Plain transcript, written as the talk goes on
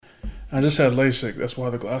I just had LASIK. That's why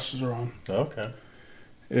the glasses are on. Okay.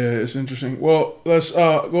 Yeah, it's interesting. Well, let's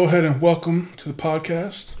go ahead and welcome to the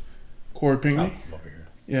podcast, Cory Pinkney. I'm over here.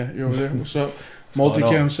 Yeah, you're over there. What's up? What's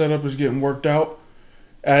going Multicam on? setup is getting worked out.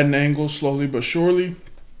 Adding angles slowly but surely.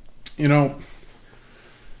 You know,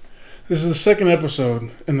 this is the second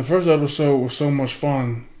episode, and the first episode was so much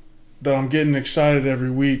fun that I'm getting excited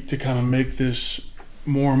every week to kind of make this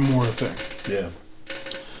more and more a thing. Yeah.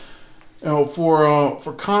 You know,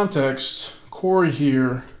 for context, Cory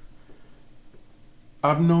here,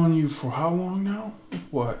 I've known you for how long now?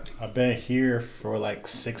 What? I've been here for like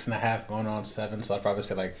 6.5, going on 7, so I'd probably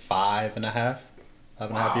say like 5.5.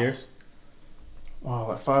 5.5 years. Wow,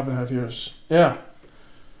 like 5.5 years. Yeah.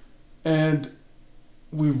 And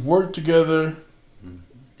we've worked together. You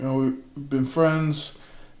know, we've been friends.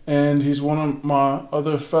 And he's one of my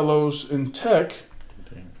other fellows in tech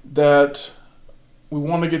that we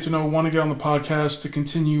want to get to know, want to get on the podcast to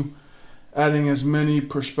continue adding as many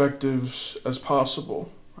perspectives as possible,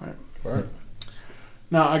 right? Right.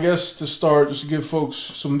 Now, I guess to start, just to give folks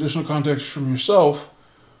some additional context from yourself,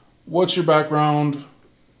 what's your background,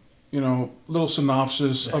 you know, little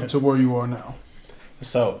synopsis up to where you are now?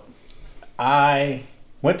 So, I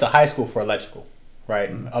went to high school for electrical, right?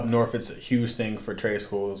 Up north, it's a huge thing for trade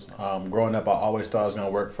schools. Growing up, I always thought I was going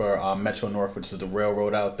to work for Metro North, which is the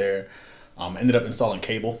railroad out there. Ended up installing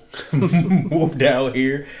cable. Moved down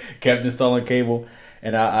here, kept installing cable.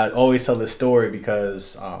 And I always tell this story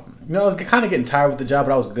because, I was kind of getting tired with the job,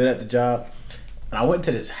 but I was good at the job. And I went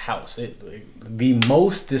to this house, the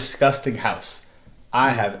most disgusting house I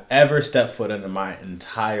have ever stepped foot in my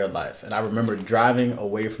entire life. And I remember driving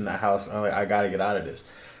away from that house. I'm like, I got to get out of this.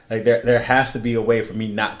 Like there has to be a way for me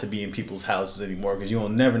not to be in people's houses anymore because you'll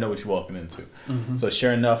never know what you're walking into. Mm-hmm. So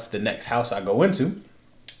sure enough, the next house I go into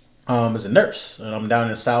is a nurse. And I'm down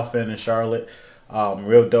in South End in Charlotte.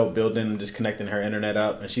 Real dope building, just connecting her internet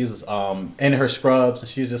up. And she's in her scrubs. And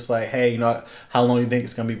she's just like, hey, how long do you think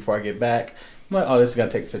it's going to be before I get back? I'm like, oh, this is going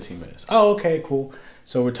to take 15 minutes. Oh, okay, cool.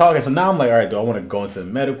 So we're talking. So now I'm like, all right, do I want to go into the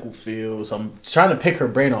medical field? So I'm trying to pick her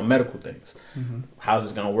brain on medical things. Mm-hmm. How's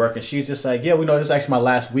this going to work? And she's just like, yeah, this is actually my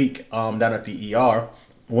last week down at the ER.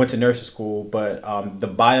 Went to nursing school, but the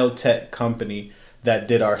biotech company that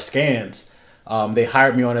did our scans, they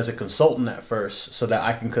hired me on as a consultant at first so that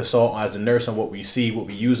I can consult as a nurse on what we see, what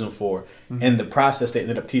we use them for. Mm-hmm. In the process, they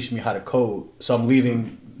ended up teaching me how to code. So I'm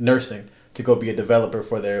leaving nursing to go be a developer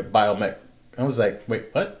for their biomech. I was like, wait,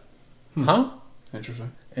 what? Huh?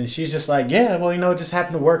 Interesting. And she's just like, yeah, well, it just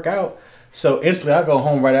happened to work out. So instantly I go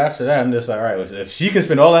home right after that. I'm just like, all right, if she can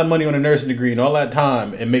spend all that money on a nursing degree and all that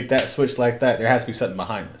time and make that switch like that, there has to be something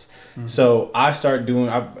behind this. Mm-hmm. So I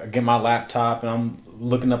get my laptop and I'm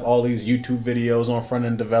looking up all these YouTube videos on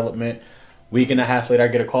front-end development. Week and a half later, I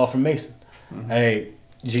get a call from Mason. Mm-hmm. Hey,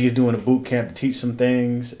 G's doing a boot camp to teach some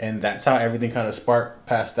things. And that's how everything kind of sparked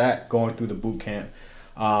past that, going through the boot camp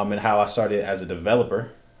and how I started as a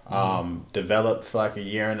developer. Developed for like a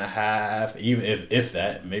year and a half, even if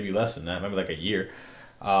that, maybe less than that, maybe like a year.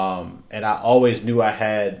 And I always knew I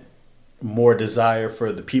had more desire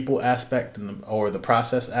for the people aspect or the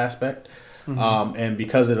process aspect. Mm-hmm. And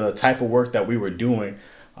because of the type of work that we were doing,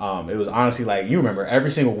 it was honestly like, you remember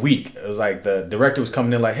every single week, it was like the director was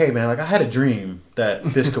coming in like, hey man, like I had a dream that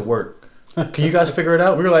this could work. Can you guys figure it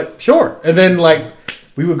out? We were like, sure. And then like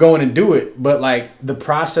we would go in and do it. But like the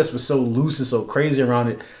process was so loose and so crazy around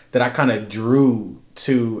it that I kind of drew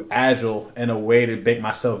to Agile in a way to make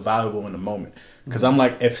myself valuable in the moment. Because I'm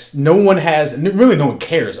like, if no one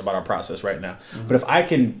cares about our process right now. Mm-hmm. But if I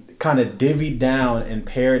can kind of divvy down and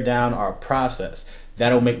pare down our process,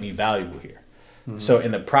 that'll make me valuable here. Mm-hmm. So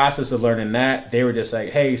in the process of learning that, they were just like,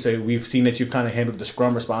 hey, so we've seen that you've kind of handled the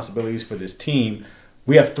Scrum responsibilities for this team.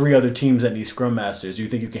 We have 3 other teams that need Scrum Masters. Do you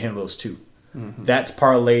think you can handle those 2? Mm-hmm. That's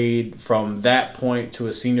parlayed from that point to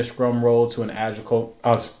a senior Scrum role to an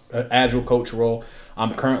Agile coach role.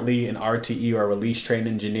 I'm currently an RTE or release trained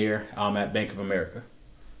engineer at Bank of America.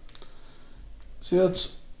 See,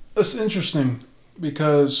 that's interesting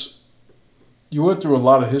because you went through a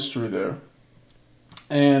lot of history there,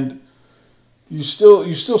 and you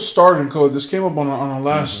still started in code. This came up on our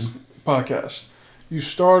last podcast. You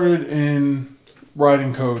started in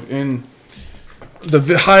writing code in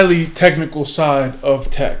the highly technical side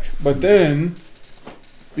of tech, but then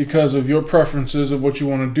because of your preferences of what you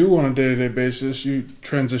want to do on a day-to-day basis, you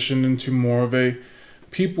transitioned into more of a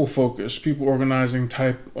people-focused, people organizing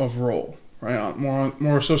type of role, right?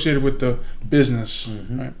 More associated with the business,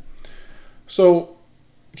 right? So,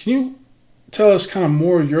 can you tell us kind of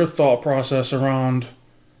more your thought process around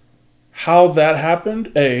how that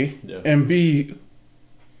happened, A, and B,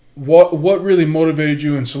 what really motivated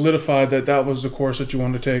you and solidified that was the course that you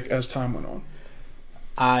wanted to take as time went on?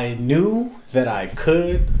 I knew that I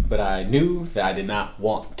could, but I knew that I did not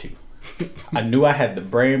want to. I knew I had the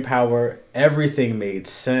brain power. Everything made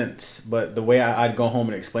sense, but the way I'd go home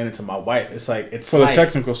and explain it to my wife, it's for like the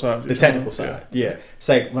technical side. The technical side, yeah. It's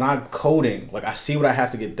like when I'm coding, like I see what I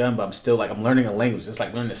have to get done, but I'm still like I'm learning a language. It's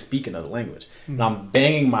like learning to speak another language, and I'm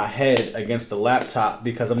banging my head against the laptop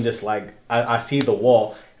because I'm just like I see the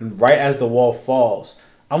wall, and right as the wall falls,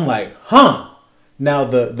 I'm like, huh. Now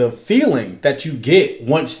the feeling that you get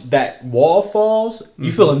once that wall falls,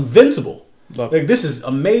 you feel invincible. Like this is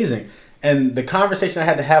amazing. And the conversation I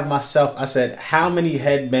had to have myself, I said, how many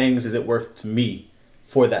head bangs is it worth to me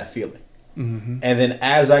for that feeling? Mm-hmm. And then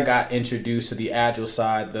as I got introduced to the Agile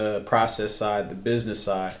side, the process side, the business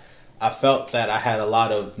side, I felt that I had a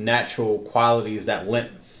lot of natural qualities that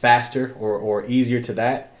lent faster or easier to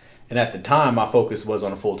that. And at the time, my focus was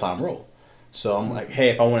on a full-time role. So I'm like, hey,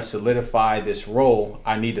 if I want to solidify this role,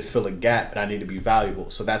 I need to fill a gap and I need to be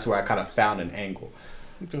valuable. So that's where I kind of found an angle.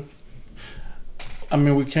 Okay. I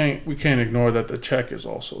mean, we can't ignore that the check is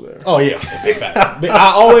also there. Oh yeah, big facts.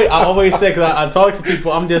 I always say, because I talk to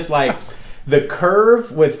people, I'm just like, the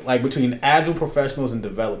curve with like between Agile professionals and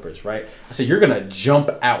developers, right? I said you're gonna jump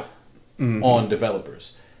out on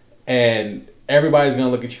developers, and everybody's gonna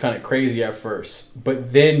look at you kind of crazy at first,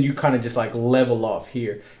 but then you kind of just like level off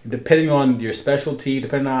here. And depending on your specialty,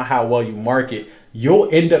 depending on how well you market, you'll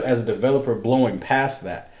end up as a developer blowing past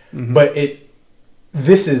that. But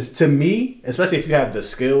this is, to me, especially if you have the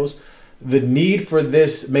skills, the need for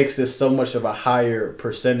this makes this so much of a higher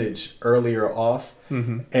percentage earlier off.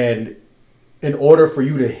 And in order for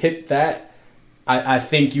you to hit that, I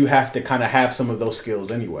think you have to kind of have some of those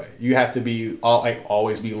skills anyway. You have to be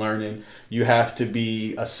always be learning. You have to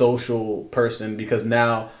be a social person, because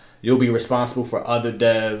now you'll be responsible for other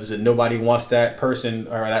devs, and nobody wants that person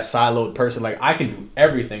or that siloed person. Like, I can do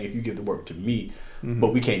everything if you give the work to me.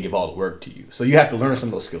 But we can't give all the work to you. So you have to learn some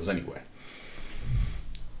of those skills anyway.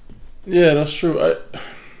 Yeah, that's true.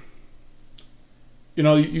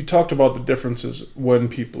 You talked about the differences when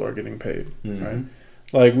people are getting paid, right?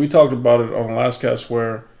 Like we talked about it on the last cast,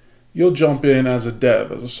 where you'll jump in as a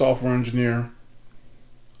dev, as a software engineer.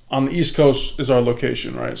 On the East Coast is our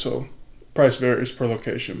location, right? So price varies per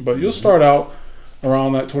location. But you'll start out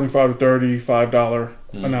around that $25 to $35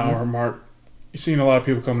 an hour mark. You've seen a lot of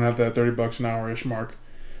people coming at that $30 an hour-ish mark.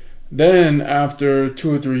 Then after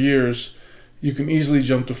 2 or 3 years, you can easily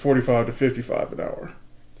jump to $45 to $55 an hour.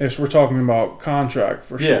 If we're talking about contract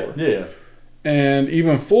for sure. Yeah. And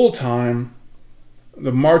even full-time,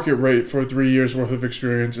 the market rate for 3 years worth of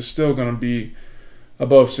experience is still going to be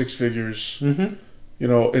above six figures, in that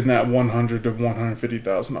 $100,000 to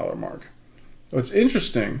 $150,000 mark. What's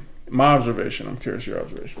interesting, my observation, I'm curious your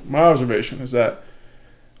observation. My observation is that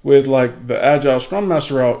with like the Agile Scrum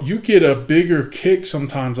Master route, you get a bigger kick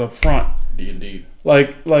sometimes up front. Indeed.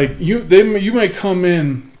 Like you may come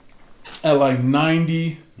in at like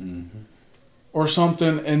 90 or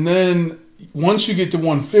something, and then once you get to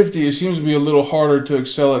 150, it seems to be a little harder to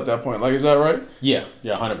excel at that point. Like, is that right? Yeah,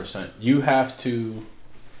 100%. You have to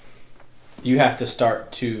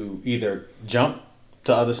start to either jump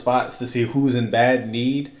to other spots to see who's in bad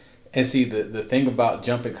need. And see, the thing about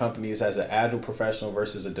jumping companies as an Agile professional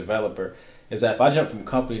versus a developer is that if I jump from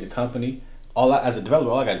company to company, as a developer,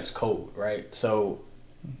 all I got to do is code, right? So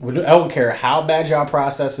I don't care how bad your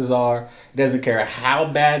processes are. It doesn't care how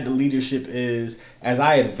bad the leadership is. As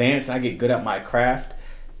I advance, I get good at my craft.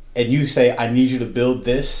 And you say, I need you to build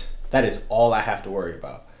this. That is all I have to worry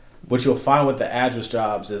about. What you'll find with the Agile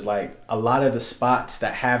jobs is like a lot of the spots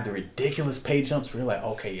that have the ridiculous pay jumps where you're like,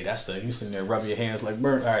 okay, yeah, that's you're sitting there rubbing your hands like,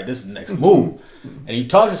 all right, this is the next move. And you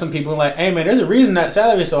talk to some people and like, hey man, there's a reason that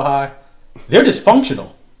salary is so high. They're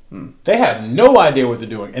dysfunctional. They have no idea what they're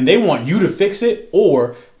doing, and they want you to fix it,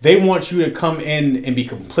 or they want you to come in and be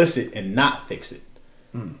complicit and not fix it.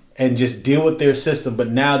 And just deal with their system. But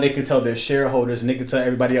now they can tell their shareholders and they can tell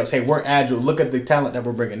everybody else, hey, we're Agile. Look at the talent that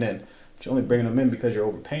we're bringing in. But you're only bringing them in because you're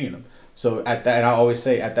overpaying them. So at that, and I always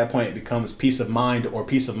say at that point it becomes peace of mind or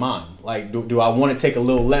peace of mind. Like, do I want to take a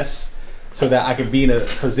little less so that I can be in a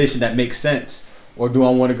position that makes sense, or do I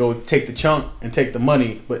want to go take the chunk and take the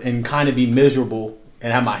money, and kind of be miserable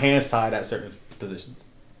and have my hands tied at certain positions?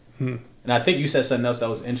 And I think you said something else that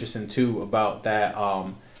was interesting too about that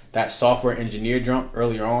that software engineer jump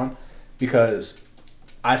earlier on, because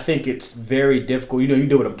I think it's very difficult. You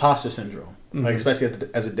deal with imposter syndrome. Like, especially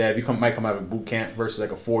as a dev, might come out of a boot camp versus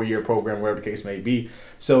like a 4-year program, whatever the case may be.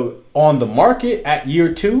 So on the market at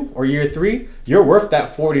year 2 or year 3, you're worth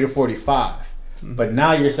that 40 to 45. But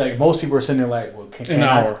now you're saying most people are sitting there like, well, can an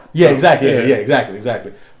hour. Yeah, exactly. Yeah,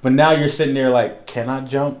 exactly. But now you're sitting there like, can I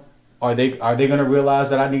jump? Are they gonna realize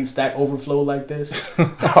that I need Stack Overflow like this?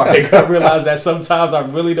 Are they gonna realize that sometimes I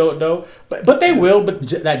really don't know? But they will. But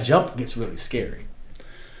that jump gets really scary.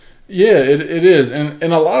 Yeah, it is, and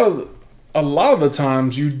a lot of the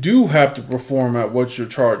times you do have to perform at what you're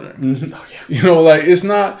charging. Mm-hmm. Oh, yeah. You know, like it's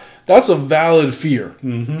not. That's a valid fear.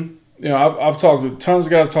 Mm-hmm. You know, I've talked to tons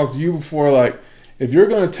of guys. Talked to you before. Like, if you're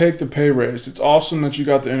going to take the pay raise, it's awesome that you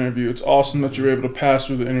got the interview. It's awesome that you're able to pass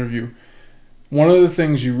through the interview. One of the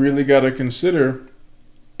things you really got to consider,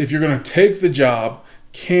 if you're going to take the job,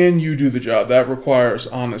 can you do the job? That requires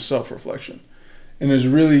honest self-reflection, and is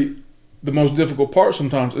really the most difficult part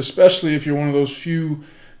sometimes, especially if you're one of those few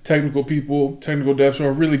technical people, technical devs who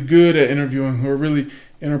are really good at interviewing, who are really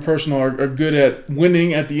interpersonal, are good at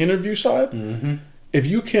winning at the interview side. Mm-hmm. If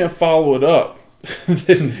you can't follow it up,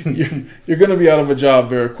 then you're going to be out of a job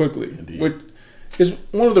very quickly. Indeed. Which is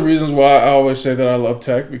one of the reasons why I always say that I love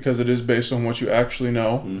tech, because it is based on what you actually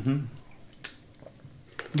know. Mm-hmm.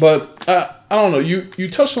 But I don't know. You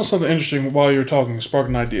touched on something interesting while you were talking, sparked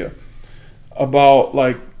an idea about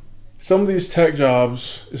like some of these tech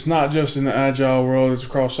jobs. It's not just in the Agile world; it's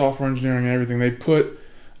across software engineering and everything. They put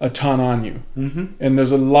a ton on you, and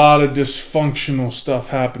there's a lot of dysfunctional stuff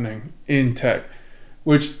happening in tech,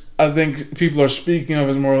 which I think people are speaking of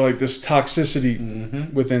as more like this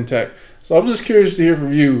toxicity within tech. So I'm just curious to hear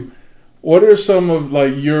from you. What are some of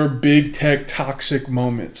like your big tech toxic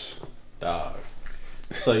moments? Dog.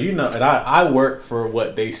 So and I work for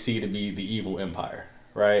what they see to be the evil empire,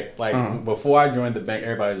 right? Like before I joined the bank,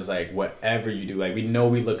 everybody was just like, whatever you do, like we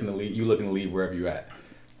know you looking to leave wherever you at.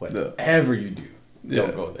 Whatever you do,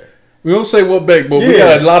 don't go there. We won't say what bake, but we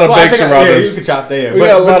got a lot of bakes around us. You can chop there. We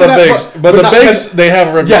got a lot of bakes. But the bakes, they have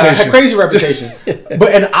a reputation. Yeah, a crazy reputation.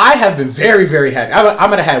 And I have been very, very happy. I'm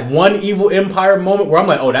going to have one evil empire moment where I'm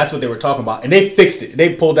like, oh, that's what they were talking about. And they fixed it.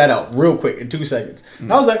 They pulled that out real quick in 2 seconds.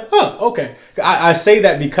 And I was like, huh, okay. I say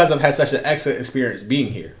that because I've had such an excellent experience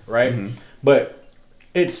being here, right? But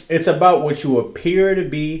it's about what you appear to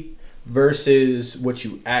be versus what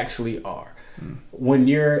you actually are. When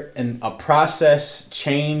you're a process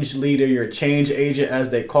change leader, you're a change agent,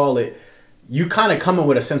 as they call it, you kind of come in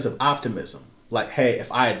with a sense of optimism. Like, hey,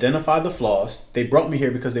 if I identify the flaws, they brought me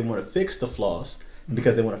here because they want to fix the flaws. And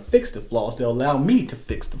because they want to fix the flaws, they'll allow me to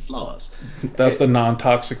fix the flaws. That's the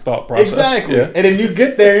non-toxic thought process. Exactly. Yeah. And then you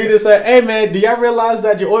get there and you're just like, hey, man, do y'all realize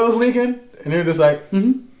that your oil's leaking? And they're just like,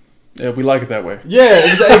 Yeah, we like it that way.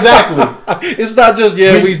 Yeah, exactly. It's not just,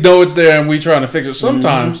 we know it's there and we trying to fix it.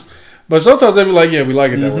 Sometimes... But sometimes they be like, yeah, we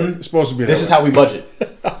like it that way. It's supposed to be that way. This is how we budget.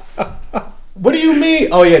 What do you mean?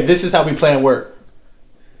 Oh, yeah, this is how we plan work.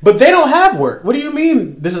 But they don't have work. What do you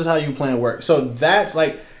mean this is how you plan work? So that's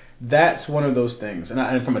one of those things.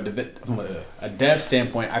 And from a dev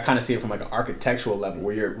standpoint, I kind of see it from like an architectural level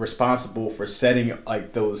where you're responsible for setting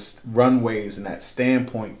like those runways and that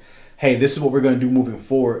standpoint. Hey, this is what we're going to do moving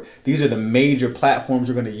forward. These are the major platforms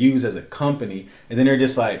we're going to use as a company. And then they're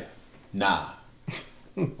just like, nah.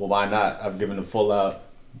 Well, why not? I've given them full out.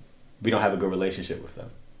 We don't have a good relationship with them.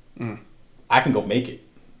 I can go make it.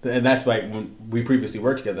 And that's like when we previously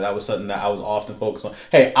worked together. That was something that I was often focused on.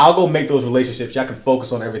 Hey, I'll go make those relationships. Y'all can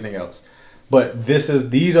focus on everything else. But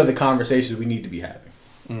these are the conversations we need to be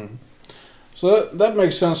having. So that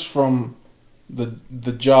makes sense from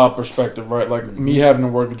the job perspective, right? Like me having to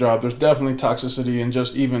work a job, there's definitely toxicity and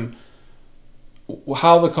just even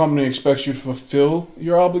how the company expects you to fulfill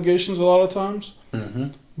your obligations a lot of times.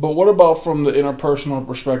 But what about from the interpersonal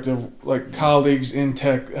perspective, like colleagues in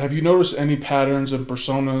tech? Have you noticed any patterns and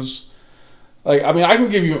personas? Like, I mean, I can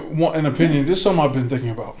give you an opinion. This is something I've been thinking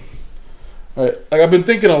about. Right? Like, I've been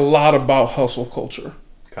thinking a lot about hustle culture.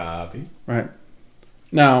 Copy. Right?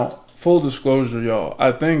 Now, full disclosure, y'all,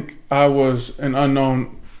 I think I was an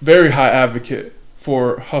unknown, very high advocate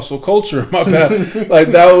for hustle culture. My bad.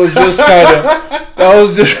 Like, that was just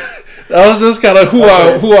kind of who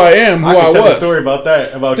I am, who I was. Tell a story about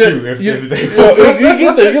that, about you. You get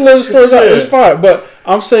there, you can let the stories out. It's fine. But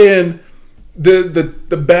I'm saying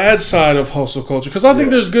the bad side of hustle culture, because I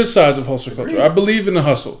think there's good sides of hustle culture. I believe in the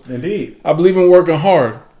hustle. Indeed. I believe in working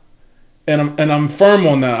hard, and I'm firm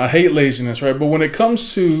on that. I hate laziness, right? But when it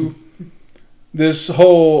comes to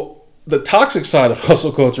the toxic side of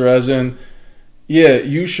hustle culture, as in, yeah,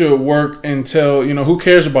 you should work until, who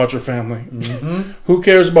cares about your family? Who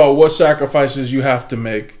cares about what sacrifices you have to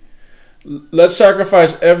make? Let's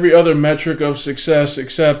sacrifice every other metric of success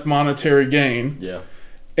except monetary gain. Yeah.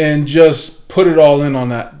 And just put it all in on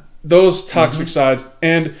that. Those toxic sides.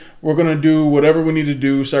 And we're going to do whatever we need to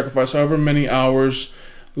do, sacrifice however many hours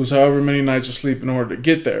lose however many nights of sleep in order to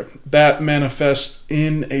get there. That manifests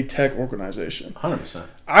in a tech organization. 100%.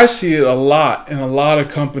 I see it a lot in a lot of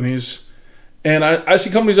companies, and I see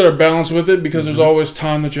companies that are balanced with it because there's always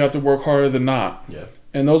time that you have to work harder than not. Yeah.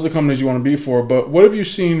 And those are the companies you want to be for. But what have you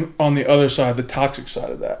seen on the other side, the toxic side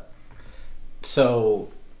of that? So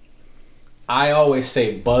I always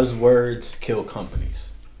say buzzwords kill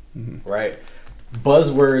companies, right?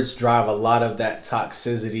 Buzzwords drive a lot of that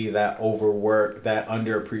toxicity, that overwork, that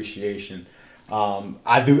underappreciation.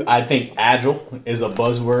 I think agile is a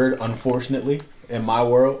buzzword, unfortunately, in my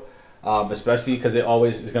world, especially because it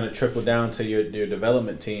always is going to trickle down to your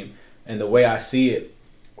development team. And the way I see it,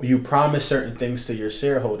 you promise certain things to your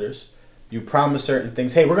shareholders. You promise certain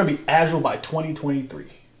things. Hey, we're going to be agile by 2023.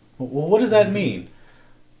 Well, what does that mean?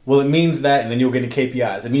 Well, it means that, and then you'll get the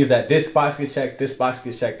KPIs. It means that this box gets checked, this box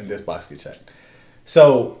gets checked, and this box gets checked.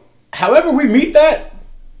 So, however we meet that,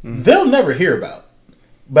 they'll never hear about.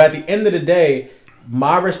 But at the end of the day,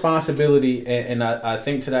 my responsibility, and I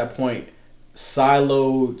think to that point,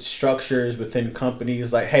 siloed structures within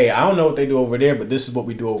companies, like, hey, I don't know what they do over there, but this is what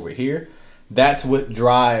we do over here. That's what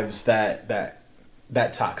drives that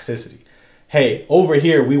toxicity. Hey, over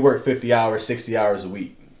here we work 50 hours, 60 hours a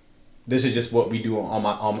week. This is just what we do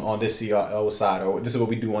on this CIO side, or this is what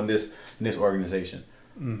we do in this organization.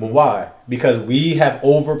 Well, why? Because we have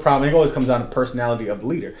overpromised. It always comes down to personality of the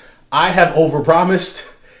leader. I have overpromised,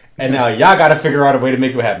 and now y'all got to figure out a way to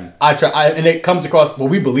make it happen. And it comes across. Well,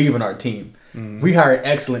 we believe in our team. We hire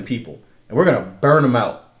excellent people, and we're gonna burn them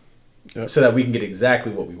out so that we can get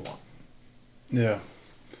exactly what we want. Yeah,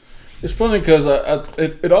 it's funny because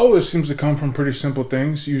it always seems to come from pretty simple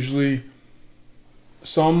things. Usually,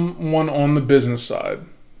 someone on the business side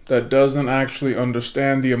that doesn't actually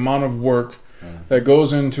understand the amount of work that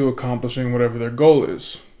goes into accomplishing whatever their goal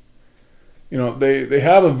is. You know, they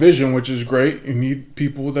have a vision, which is great. You need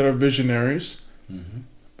people that are visionaries,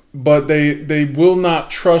 but they will not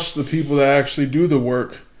trust the people that actually do the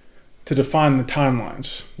work to define the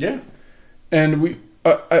timelines. Yeah, and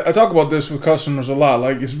I talk about this with customers a lot.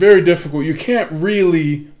 Like, it's very difficult. You can't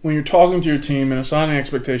really, when you're talking to your team and assigning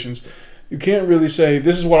expectations, you can't really say,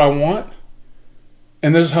 this is what I want,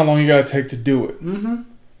 and this is how long you got to take to do it.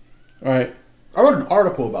 Right? I wrote an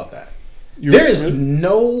article about that. There is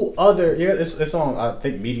no other. Yeah, it's on. I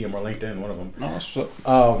think Medium or LinkedIn, one of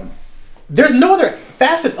them. There's no other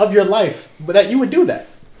facet of your life that you would do that.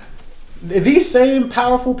 These same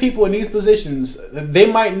powerful people in these positions, they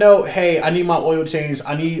might know, hey, I need my oil changed,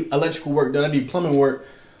 I need electrical work done, I need plumbing work.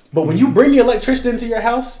 But when you bring the electrician into your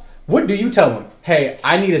house, what do you tell them? Hey,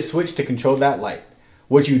 I need a switch to control that light.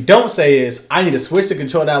 What you don't say is, I need a switch to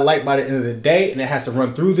control that light by the end of the day, and it has to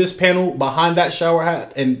run through this panel, behind that shower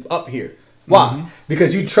hat, and up here. Why?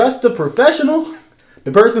 Because you trust the professional,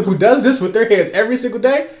 the person who does this with their hands every single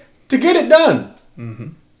day, to get it done.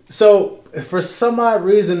 So, for some odd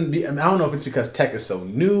reason, I don't know if it's because tech is so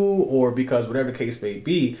new or because whatever the case may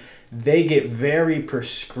be, they get very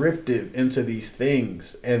prescriptive into these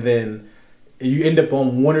things, and then you end up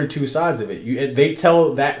on one or two sides of it. They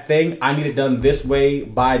tell that thing, I need it done this way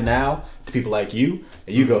by now, to people like you,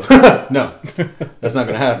 and you go, no, that's not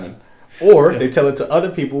going to happen. Or they tell it to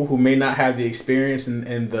other people who may not have the experience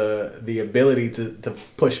and the ability to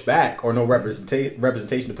push back, or no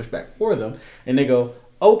representation to push back for them, and they go,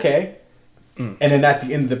 okay. And then at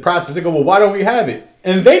the end of the process, they go, well, why don't we have it?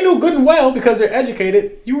 And they knew good and well, because they're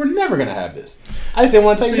educated, you were never going to have this. I just didn't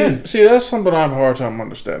want to tell you then. See, that's something I have a hard time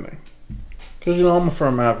understanding. Because, I'm a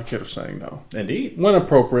firm advocate of saying no. Indeed. When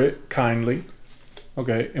appropriate, kindly,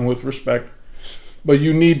 okay, and with respect. But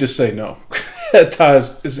you need to say no. At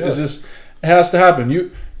times, it has to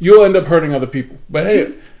happen. You'll end up hurting other people. But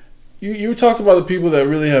hey, you talked about the people that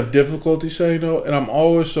really have difficulty saying no, and I'm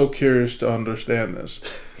always so curious to understand this.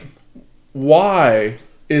 Why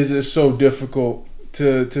is it so difficult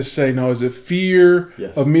to say no? Is it fear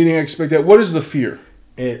of meeting expectations? What is the fear?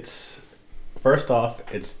 It's, first off,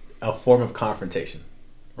 it's a form of confrontation,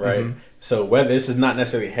 right? So whether this is not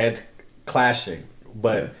necessarily heads clashing,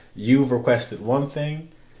 but you've requested one thing,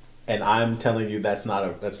 and I'm telling you that's not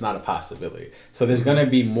a possibility. So there's going to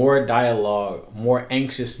be more dialogue, more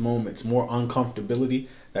anxious moments, more uncomfortability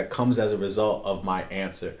that comes as a result of my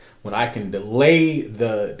answer. When I can delay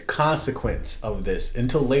the consequence of this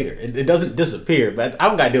until later, it doesn't disappear. But I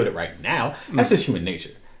don't got to deal with it right now. That's just human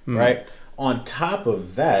nature, right? On top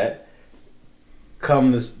of that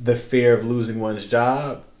comes the fear of losing one's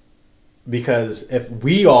job, because if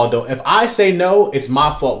I say no, it's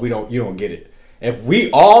my fault. You don't get it. If we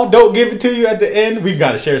all don't give it to you at the end, we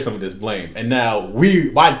got to share some of this blame. And now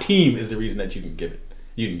my team is the reason that you didn't get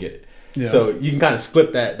it. Yeah. So you can kind of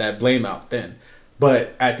split that blame out then.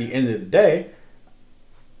 But at the end of the day,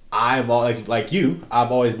 I've always, like you,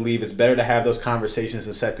 I've always believed it's better to have those conversations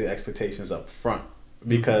and set the expectations up front,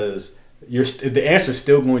 because the answer is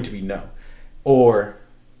still going to be no, or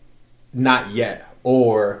not yet,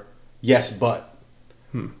 or yes but.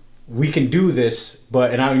 We can do this,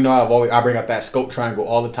 but, and I bring up that scope triangle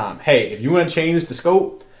all the time. Hey, if you want to change the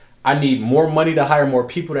scope, I need more money to hire more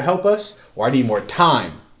people to help us, or I need more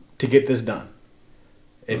time to get this done.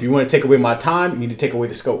 If you want to take away my time, you need to take away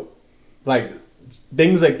the scope. Like,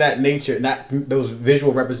 things like that nature, those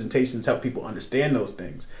visual representations help people understand those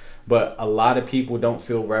things. But a lot of people don't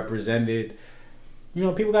feel represented. You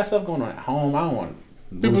know, people got stuff going on at home. I don't want to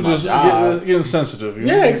lose People my just job. getting sensitive.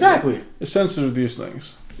 Yeah, exactly. It's sensitive to these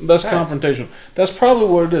things. That's confrontational. That's probably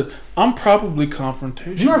what it is. I'm probably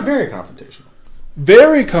confrontational. You are very confrontational.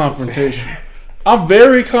 Very confrontational. I'm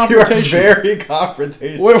very confrontational. You're very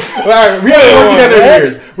confrontational. We haven't worked together in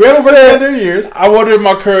years. We haven't worked together in years. I wonder if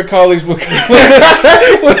my current colleagues would.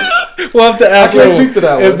 We'll have to ask them speak to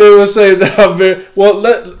that if they would say that I'm very. Well,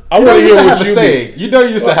 I want to hear what you mean. You know,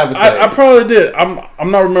 you used to have a saying. I probably did. I'm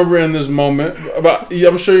not remembering this moment, but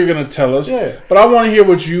I'm sure you're going to tell us. Yeah. But I want to hear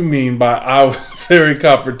what you mean by I was very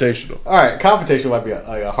confrontational. All right, confrontational might be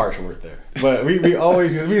a harsh word there, but we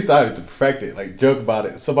decided to perfect it, like joke about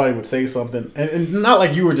it. Somebody would say something, and not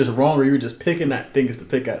like you were just wrong or you were just picking at things to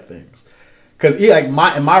pick at things. Because in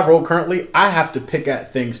my role currently, I have to pick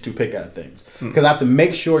at things because I have to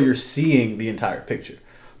make sure you're seeing the entire picture.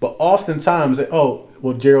 But oftentimes,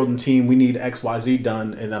 Gerald and team, we need XYZ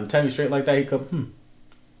done, and I'm telling you straight like that. He come,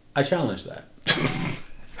 I challenge that.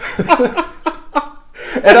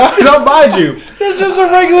 And I'll mind you, it's just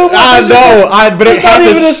a regular. I know, but it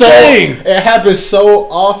happens saying. It happens so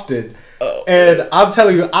often. And I'm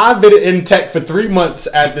telling you, I've been in tech for 3 months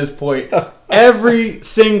at this point. Every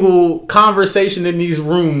single conversation in these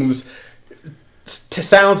rooms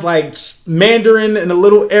sounds like Mandarin and a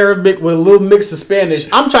little Arabic with a little mix of Spanish.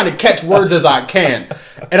 I'm trying to catch words as I can.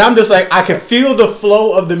 And I'm just like, I can feel the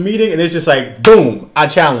flow of the meeting, and it's just like, boom, I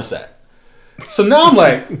challenge that. So now I'm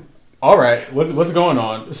like, all right, what's going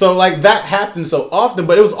on? So like that happens so often,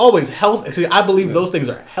 but it was always healthy. See, I believe those things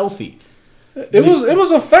are healthy. It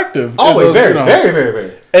was effective. Always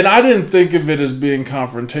very. And I didn't think of it as being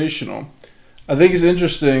confrontational. I think it's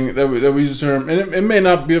interesting that we use the term, and it may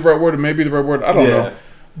not be the right word, it may be the right word, I don't know.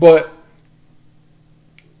 But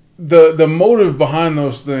the motive behind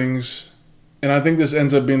those things, and I think this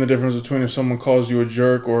ends up being the difference between if someone calls you a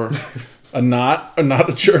jerk or not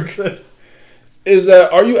a jerk, is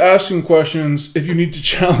that, are you asking questions if you need to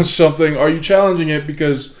challenge something? Are you challenging it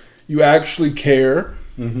because you actually care?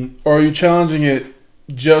 Mm-hmm. Or are you challenging it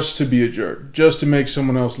just to be a jerk, just to make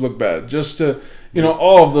someone else look bad, just to,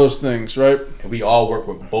 all of those things, right? And we all work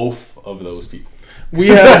with both of those people. We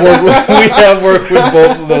have worked with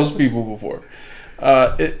both of those people before.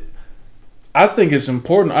 I think it's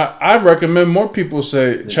important. I recommend more people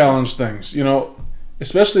challenge things,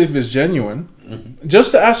 especially if it's genuine,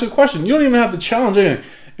 just to ask a question. You don't even have to challenge anything.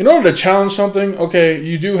 In order to challenge something, okay,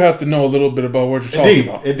 you do have to know a little bit about what you're talking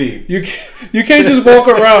about. Indeed. You can't just walk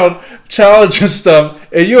around challenging stuff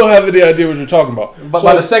and you don't have any idea what you're talking about. But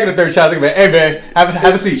by the second or third challenge, hey man,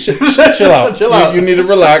 have a seat. Chill out. Chill out. You need to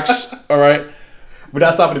relax. All right. We're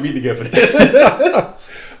not stopping the meeting again for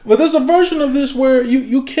this. But there's a version of this where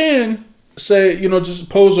you can say, just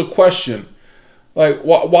pose a question. Like,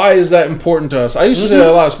 why is that important to us? I used to say that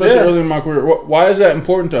a lot, especially early in my career. Why is that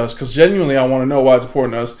important to us? Because genuinely, I want to know why it's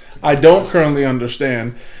important to us. I don't currently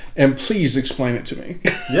understand, and please explain it to me.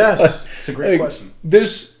 Yes, it's a great question.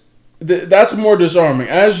 That's more disarming.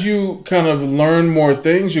 As you kind of learn more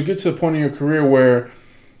things, you get to the point in your career where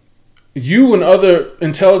you and other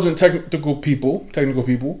intelligent technical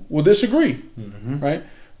people will disagree, right?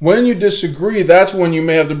 When you disagree, that's when you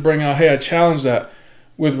may have to bring out, hey, I challenge that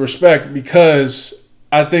with respect, because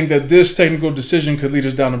I think that this technical decision could lead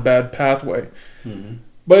us down a bad pathway. Mm-hmm.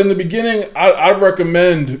 But in the beginning, I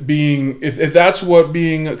recommend being, if that's what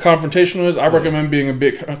being confrontational is, I recommend being a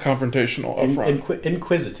bit confrontational up front.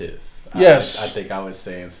 Inquisitive. Yes. I think I would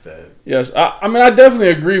say instead. Yes. I mean, I definitely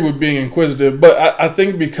agree with being inquisitive, but I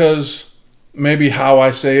think because maybe how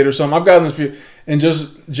I say it or something, I've gotten this view, and just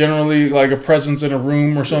generally like a presence in a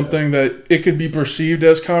room or something that it could be perceived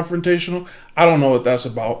as confrontational. I don't know what that's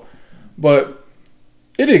about, but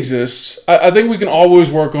it exists. I think we can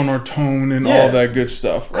always work on our tone and all that good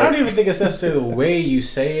stuff. Right? I don't even think it's necessarily the way you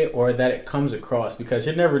say it or that it comes across, because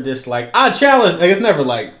you're never just like, I challenge. Like, it's never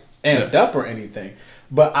like amped up or anything.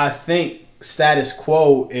 But I think status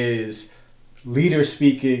quo is leader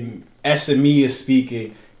speaking, SME is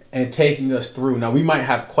speaking, and taking us through. Now, we might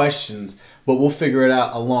have questions, but we'll figure it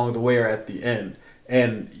out along the way or at the end.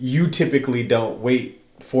 and you typically don't wait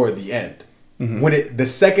for the end. When the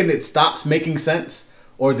second it stops making sense,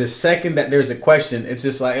 or the second that there's a question, it's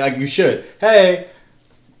just like you should. Hey,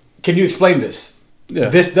 can you explain this? Yeah.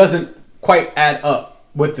 This doesn't quite add up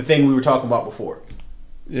with the thing we were talking about before.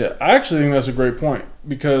 Yeah, I actually think that's a great point,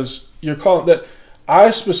 because you're calling that.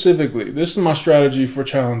 I specifically, this is my strategy for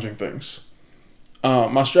challenging things.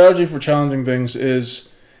 My strategy for challenging things is,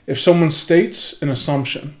 if someone states an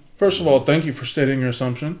assumption, first of all, thank you for stating your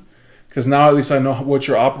assumption, because now at least I know what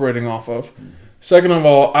you're operating off of. Second of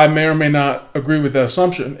all, I may or may not agree with that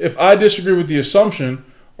assumption. If I disagree with the assumption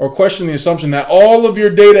or question the assumption that all of your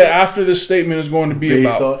data after this statement is going to be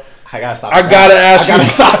about, I gotta stop. I gotta ask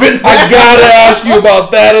you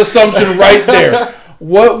about that assumption right there.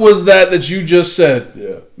 What was that you just said?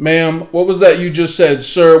 Yeah. Ma'am, what was that you just said?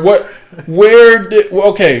 Sir,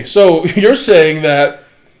 okay, so you're saying that,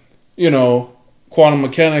 quantum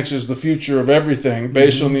mechanics is the future of everything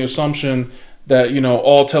based on the assumption that,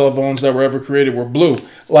 all telephones that were ever created were blue.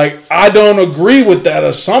 Like, I don't agree with that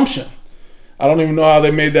assumption. I don't even know how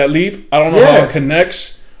they made that leap. I don't know how it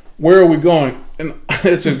connects. Where are we going? And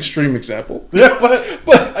it's an extreme example. Yeah,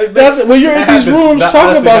 but that's when you're in these rooms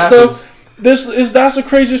talking about stuff. That's the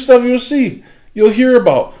craziest stuff you'll see. You'll hear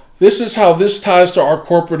about. This is how this ties to our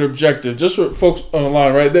corporate objective. Just for folks on the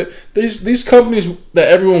line, right? That these companies that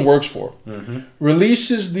everyone works for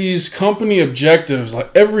releases these company objectives like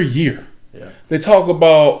every year. Yeah. They talk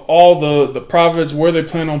about all the profits, where they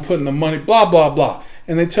plan on putting the money, blah blah blah,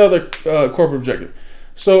 and they tell their corporate objective.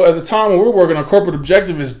 So at the time when we're working, our corporate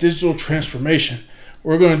objective is digital transformation.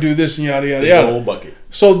 We're going to do this and yada yada yada. The whole bucket.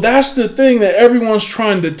 So that's the thing that everyone's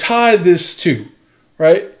trying to tie this to,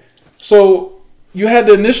 right? So you had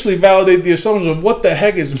to initially validate the assumptions of what the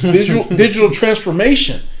heck is digital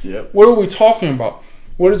transformation. Yep. What are we talking about?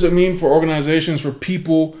 What does it mean for organizations, for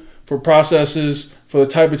people, for processes, for the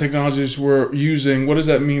type of technologies we're using? What does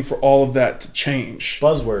that mean for all of that to change?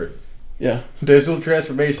 Buzzword. Yeah. Digital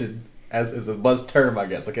transformation as a buzz term, I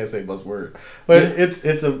guess. I can't say buzzword. But it's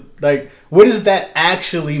a, like, what does that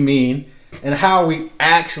actually mean, and how are we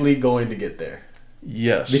actually going to get there?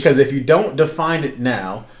 Yes. Because if you don't define it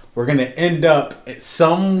now, we're going to end up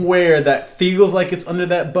somewhere that feels like it's under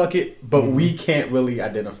that bucket, but we can't really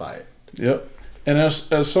identify it. Yep. And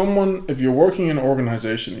as someone, if you're working in an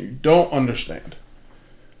organization and you don't understand,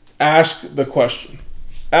 ask the question.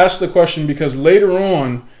 Ask the question, because later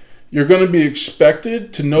on, you're going to be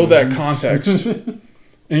expected to know that context. And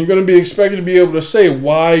you're going to be expected to be able to say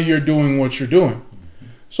why you're doing what you're doing.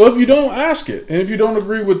 So if you don't ask it, and if you don't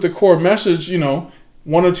agree with the core message,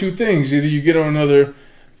 one or two things. Either you get on another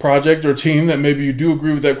project or team that maybe you do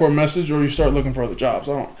agree with that core message, or you start looking for other jobs.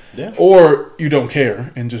 Or you don't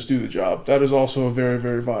care and just do the job. That is also a very,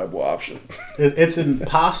 very viable option. It's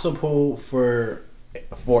impossible for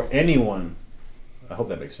anyone. I hope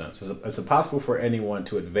that makes sense. It's impossible for anyone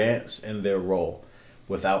to advance in their role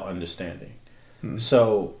without understanding.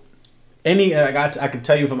 So, I can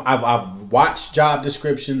tell you from I've watched job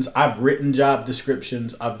descriptions, I've written job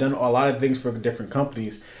descriptions, I've done a lot of things for different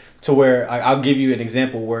companies, to where I'll give you an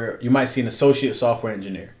example where you might see an associate software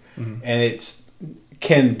engineer, and it's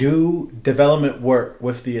can do development work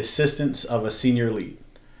with the assistance of a senior lead,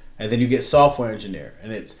 and then you get software engineer,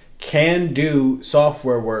 and it's can do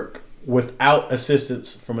software work without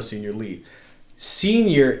assistance from a senior lead.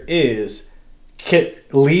 Senior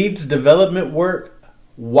leads development work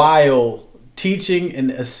while teaching and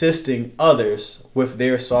assisting others with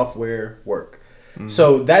their software work.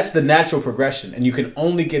 So that's the natural progression, and you can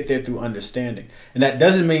only get there through understanding. And that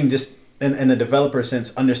doesn't mean just in a developer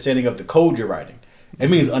sense understanding of the code you're writing. It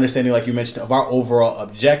means understanding, like you mentioned, of our overall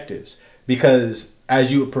objectives, because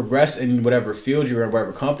as you progress in whatever field you're in,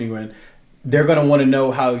 whatever company you're in, they're going to want to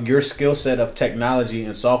know how your skill set of technology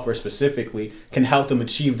and software specifically can help them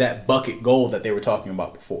achieve that bucket goal that they were talking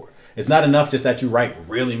about before. It's not enough just that you write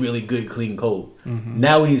really, really good, clean code.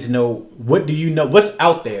 Now we need to know, what do you know? What's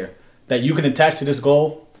out there that you can attach to this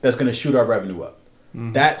goal that's going to shoot our revenue up?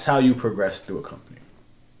 That's how you progress through a company.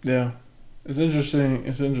 Yeah. It's interesting.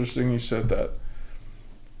 It's interesting you said that.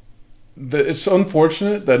 It's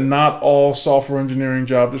unfortunate that not all software engineering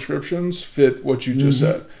job descriptions fit what you just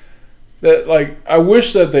said. That, like, I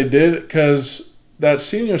wish that they did, because that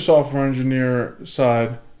senior software engineer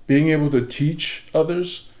side, being able to teach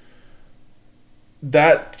others,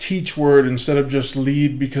 that teach word instead of just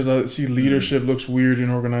lead, because I see leadership looks weird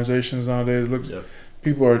in organizations nowadays.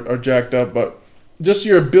 People are jacked up, but just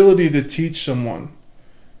your ability to teach someone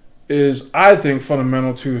is, I think,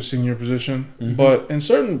 fundamental to a senior position. But in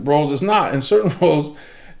certain roles, it's not. In certain roles,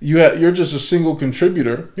 You're just a single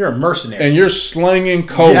contributor. You're a mercenary. And you're slanging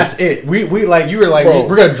code. That's it. We like, you were like, Bro.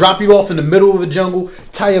 we're going to drop you off in the middle of a jungle,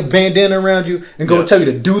 tie a bandana around you, and go tell you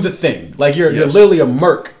to do the thing. Like, you're literally a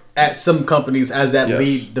merc at some companies as that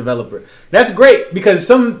lead developer. That's great because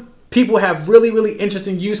some people have really, really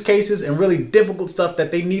interesting use cases and really difficult stuff that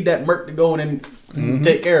they need that merc to go in and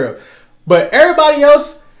take care of. But everybody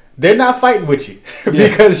else, they're not fighting with you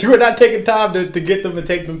because you're not taking time to get them and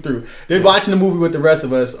take them through. They're watching the movie with the rest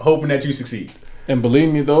of us, hoping that you succeed. And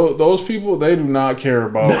believe me, those people, they do not care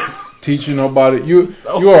about teaching nobody. You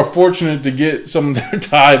are fortunate to get some of their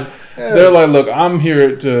time. Yeah. They're like, look, I'm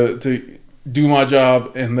here to do my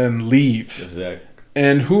job and then leave. Exactly.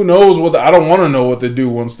 And who knows what I don't want to know what they do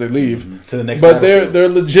once they leave. To the next. But they're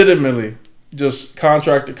legitimately just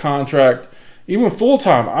contract to contract. Even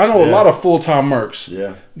full-time. I know a lot of full-time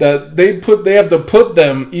mercs that they have to put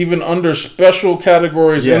them even under special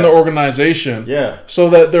categories in the organization so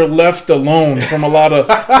that they're left alone from a lot of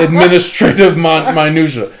administrative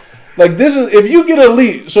minutia. Like, this is, if you get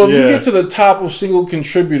elite, so if you get to the top of single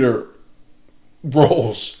contributor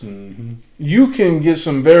roles, you can get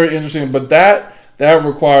some very interesting, but that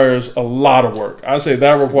requires a lot of work. I say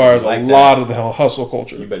that requires a lot of the hustle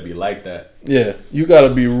culture. You better be like that. Yeah, you got to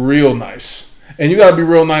be real nice. And you got to be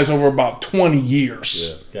real nice over about 20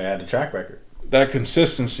 years. Yeah, gotta have the track record. That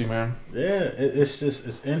consistency, man. Yeah,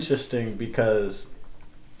 it's interesting because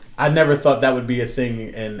I never thought that would be a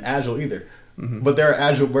thing in Agile either. But there are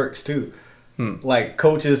Agile works too. Like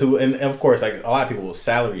coaches who, and of course, like a lot of people will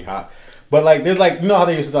salary hop. But like, there's like, you know how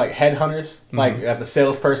they used to like headhunters? Like, you have the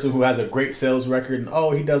salesperson who has a great sales record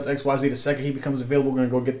and, he does XYZ the second he becomes available, we're going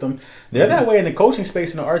to go get them. They're that way in the coaching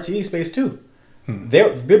space and the RTE space too.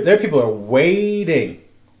 Their people are waiting.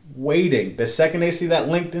 The second they see that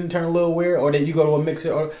LinkedIn turn a little weird, or that you go to a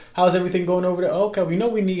mixer, or how's everything going over there? Okay, we know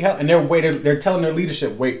we need help. And they're telling their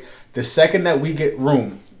leadership, wait, the second that we get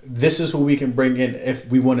room, this is who we can bring in if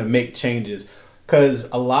we want to make changes. Because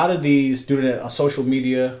a lot of these, due to social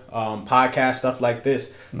media, podcast, stuff like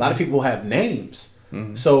this, a lot of people have names.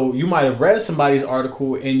 So you might have read somebody's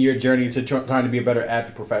article in your journey to trying to be a better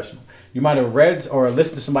Agile professional. You might have read or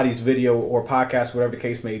listened to somebody's video or podcast, whatever the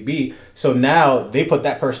case may be. So now they put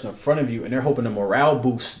that person in front of you, and they're hoping the morale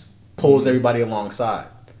boost pulls everybody alongside.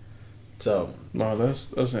 So, wow,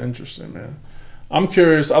 that's interesting, man. I'm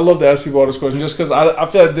curious. I love to ask people all this question just because I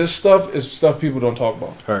feel like this stuff is stuff people don't talk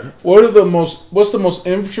about. Right. What's the most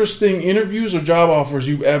interesting interviews or job offers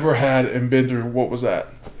you've ever had and been through? What was that?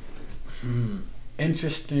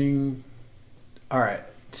 Interesting. All right.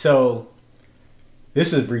 So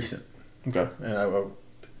this is recent. Okay. And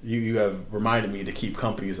you have reminded me to keep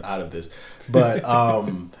companies out of this. But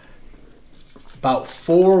about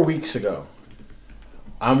 4 weeks ago,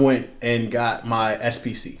 I went and got my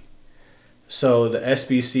SPC. So the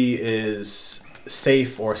SPC is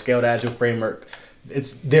SAFe, or Scaled Agile Framework.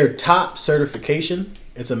 It's their top certification.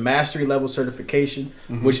 It's a mastery level certification,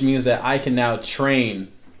 which means that I can now train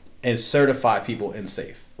and certify people in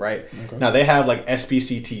SAFe, right? Okay. Now they have like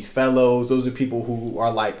SPCT fellows. Those are people who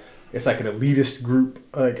are like, it's like an elitist group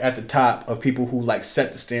at the top of people who like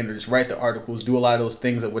set the standards, write the articles, do a lot of those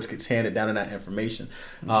things of which gets handed down in that information.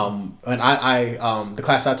 And I the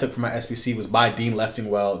class I took for my SPC was by Dean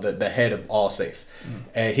Leftingwell, the head of all SAFe.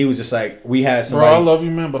 And he was just like, we had somebody. Bro, I love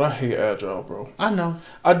you, man, but I hate Agile, bro. I know.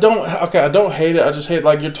 I don't hate it. I just hate,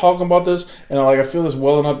 like, you're talking about this, and I feel this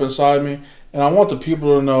welling up inside me, and I want the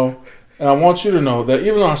people to know, and I want you to know that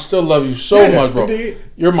even though I still love you so much, bro,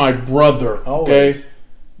 you're my brother, okay?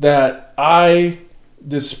 That I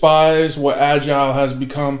despise what Agile has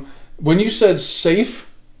become. When you said SAFe,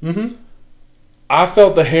 I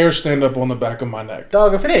felt the hair stand up on the back of my neck.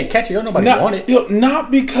 Dog, if it ain't catchy, don't nobody want it. Not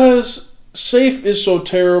because SAFe is so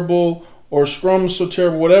terrible or Scrum is so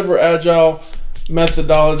terrible, whatever Agile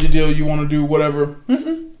methodology deal you want to do, whatever.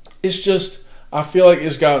 It's just, I feel like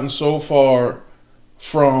it's gotten so far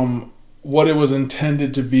from what it was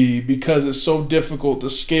intended to be because it's so difficult to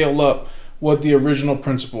scale up what the original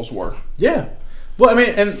principles were. Yeah. Well, I mean,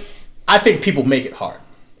 and I think people make it hard.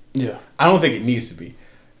 Yeah. I don't think it needs to be.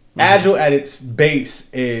 Agile at its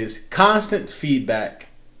base is constant feedback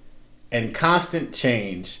and constant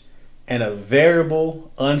change in a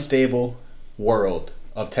variable, unstable world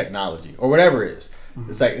of technology or whatever it is.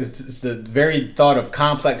 It's like, it's the very thought of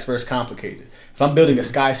complex versus complicated. If I'm building a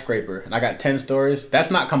skyscraper and I got 10 stories, that's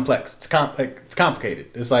not complex. It's complicated.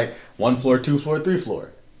 It's like 1 floor, 2 floor, 3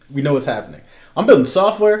 floor. We know what's happening. I'm building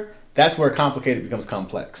software. That's where complicated becomes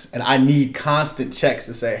complex. And I need constant checks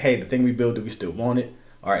to say, hey, the thing we build, do we still want it?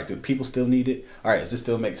 All right, do people still need it? All right, does this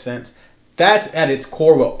still make sense? That's at its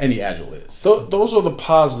core what any Agile is. Those are the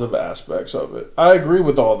positive aspects of it. I agree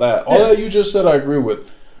with all that. All that you just said, I agree with.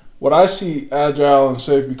 What I see Agile and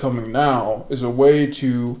Safe becoming now is a way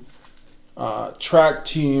to track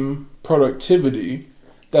team productivity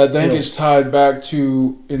that then gets tied back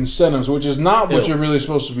to incentives, which is not what you're really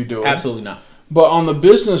supposed to be doing. Absolutely not. But on the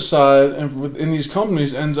business side and in these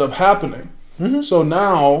companies ends up happening. Mm-hmm. So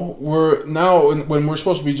now when we're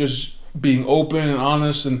supposed to be just being open and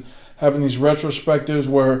honest and having these retrospectives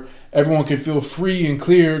where everyone can feel free and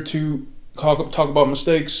clear to talk about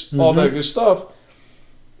mistakes, all that good stuff.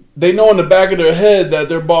 They know in the back of their head that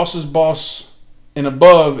their boss's boss and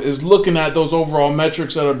above is looking at those overall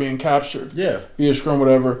metrics that are being captured. Yeah. Via Scrum,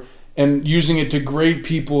 whatever, and using it to grade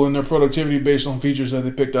people in their productivity based on features that they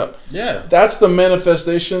picked up. Yeah. That's the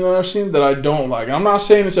manifestation that I've seen that I don't like. I'm not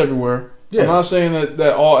saying it's everywhere. Yeah. I'm not saying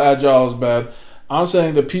that all Agile is bad. I'm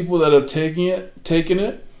saying the people that have taken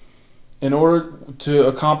it in order to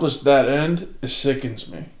accomplish that end, it sickens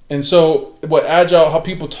me. And so how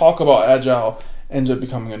people talk about Agile ends up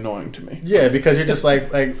becoming annoying to me. Yeah, because you're just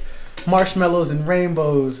like marshmallows and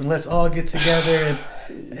rainbows and let's all get together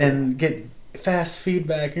and get fast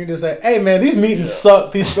feedback. And you're just like, hey man, these meetings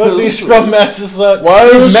suck. These Scrum Masters suck. Why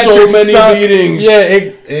are there so many suck. Meetings?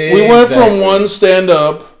 Yeah, we went from one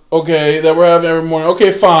stand-up, that we're having every morning.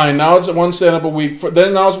 Okay, fine. Now it's one stand-up a week.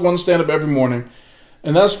 Now it's one stand-up every morning.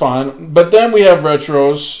 And that's fine. But then we have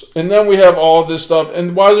retros. And then we have all this stuff.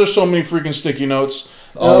 And why is there so many freaking sticky notes?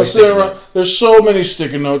 There's so many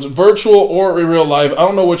sticky notes. Virtual or in real life. I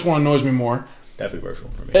don't know which one annoys me more. Definitely virtual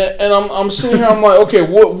for me. And I'm sitting here, I'm like, okay,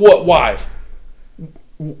 why?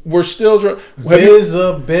 We're still...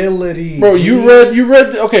 Visibility. Bro, you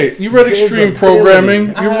read Extreme Programming.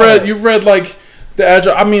 You read like the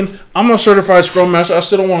Agile. I mean, I'm a certified Scrum Master. I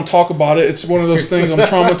still don't want to talk about it. It's one of those things I'm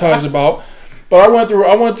traumatized about. But I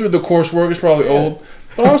went through the coursework. It's probably old.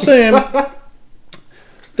 But I'm saying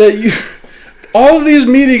that all of these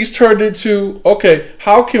meetings turned into, okay,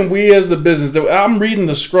 how can we as the business... I'm reading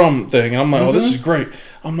the Scrum thing, and I'm like, oh, this is great.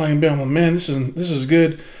 I'm like, man, this is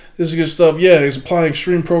good. This is good stuff. Yeah, it's applying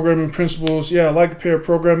extreme programming principles. Yeah, I like the pair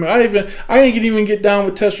programming. I can even get down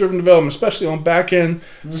with test-driven development, especially on back-end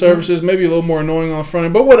services. Maybe a little more annoying on the front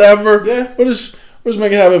end, but whatever. Yeah. We'll just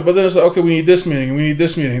make it happen. But then it's like, okay, we need this meeting, and we need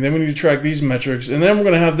this meeting. Then we need to track these metrics, and then we're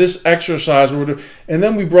going to have this exercise. And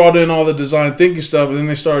then we brought in all the design thinking stuff, and then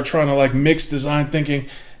they started trying to like mix design thinking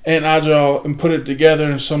and Agile and put it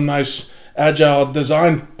together in some nice Agile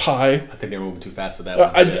design pie. I think they're moving too fast for that.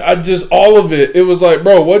 I just, all of it. It was like,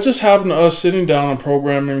 bro, what just happened to us sitting down and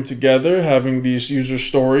programming together, having these user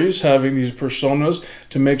stories, having these personas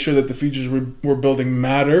to make sure that the features we're building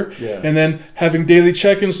matter, and then having daily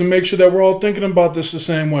check-ins to make sure that we're all thinking about this the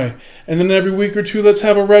same way. And then every week or two, let's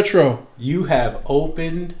have a retro. You have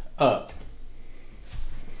opened up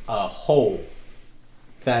a hole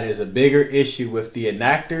that is a bigger issue with the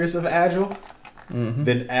enactors of Agile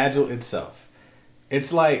than Agile itself.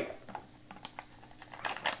 It's like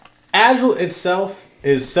Agile itself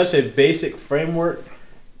is such a basic framework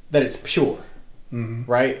that it's pure,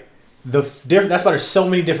 right? That's why there's so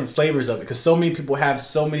many different flavors of it, because so many people have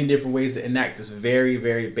so many different ways to enact this very,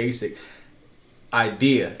 very basic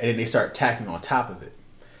idea, and then they start tacking on top of it.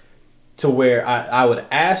 To where I would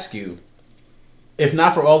ask you, if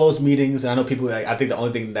not for all those meetings, I know people, I think the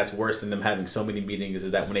only thing that's worse than them having so many meetings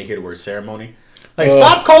is that when they hear the word ceremony,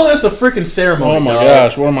 stop calling this a freaking ceremony. Oh my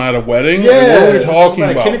gosh, what am I at a wedding? Yeah, what are we talking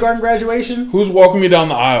about? Kindergarten graduation? Who's walking me down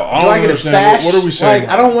the aisle? I don't get a sash? What are we saying?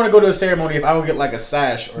 I don't want to go to a ceremony if I don't get like a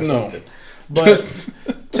sash or something. But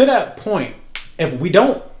to that point, if we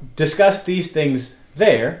don't discuss these things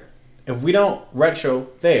there, if we don't retro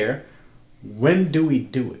there, when do we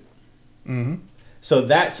do it? So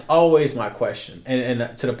that's always my question.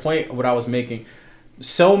 And to the point of what I was making,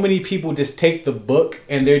 so many people just take the book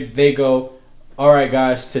and they go, all right,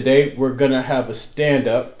 guys, today we're going to have a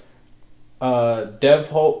stand-up. Dev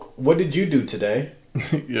Hulk, what did you do today?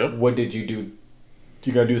 Yep. What did you do?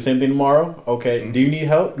 You going to do the same thing tomorrow? Okay. Do you need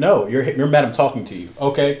help? No. Your madam talking to you.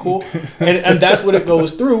 Okay, cool. and that's what it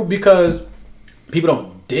goes through, because people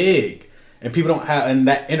don't dig. And people don't have... And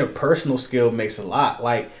that interpersonal skill makes a lot.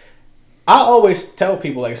 Like, I always tell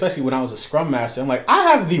people, like, especially when I was a Scrum Master, I'm like,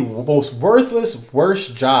 I have the most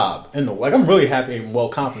worst job in the... Like, I'm really happy and well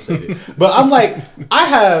compensated. But I'm like, I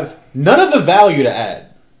have none of the value to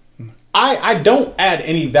add. I don't add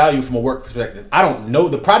any value from a work perspective. I don't know.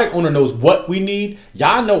 The product owner knows what we need.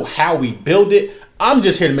 Y'all know how we build it. I'm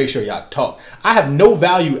just here to make sure y'all talk. I have no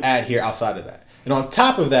value add here outside of that. And on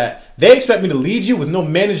top of that, they expect me to lead you with no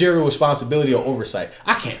managerial responsibility or oversight.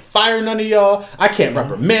 I can't fire none of y'all. I can't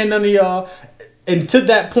reprimand none of y'all. And to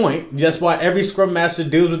that point, that's why every Scrum Master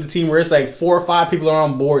deals with the team where it's like 4 or 5 people are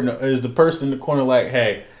on board, and is the person in the corner like,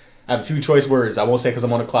 hey, I have a few choice words. I won't say because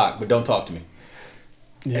I'm on the clock, but don't talk to me.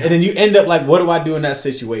 Yeah. And then you end up like, what do I do in that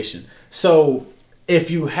situation? So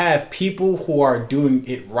if you have people who are doing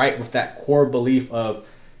it right with that core belief of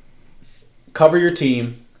cover your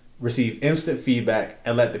team, receive instant feedback,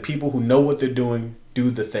 and let the people who know what they're doing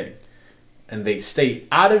do the thing, and they stay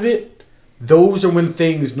out of it, those are when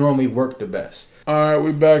things normally work the best. All right,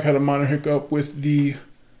 we back. Had a minor hiccup with the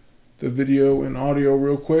video and audio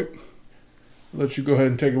real quick. Let you go ahead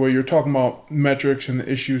and take it away. You're talking about metrics and the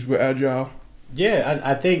issues with Agile. Yeah,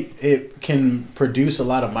 I think it can produce a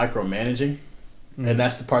lot of micromanaging, and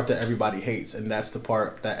that's the part that everybody hates, and that's the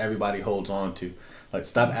part that everybody holds on to. Like,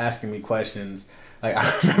 stop asking me questions. Like,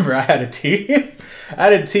 I remember I had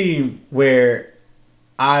a team where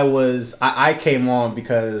I came on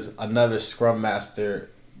because another Scrum Master,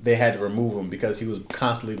 they had to remove him because he was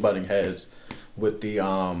constantly butting heads with the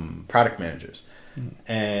product managers.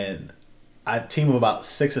 And a team of about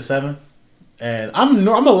 6 or 7. And I'm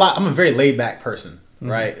a very laid back person,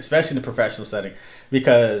 right? Especially in the professional setting,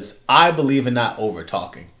 because I believe in not over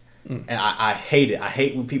talking. And I hate it. I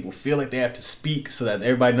hate when people feel like they have to speak so that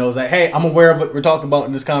everybody knows, like, hey, I'm aware of what we're talking about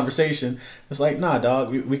in this conversation. It's like, nah,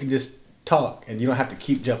 dog, we can just talk, and you don't have to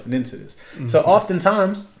keep jumping into this. So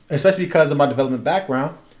oftentimes, especially because of my development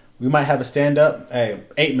background, we might have a stand-up, hey,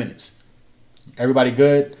 8 minutes. Everybody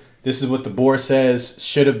good? This is what the board says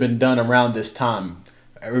should have been done around this time.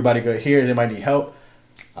 Everybody good here? Does anybody need help?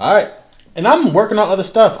 All right. And I'm working on other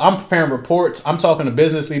stuff. I'm preparing reports. I'm talking to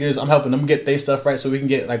business leaders. I'm helping them get their stuff right so we can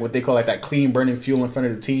get like what they call like that clean burning fuel in front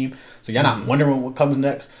of the team. So y'all not wondering what comes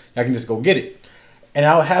next. Y'all can just go get it. And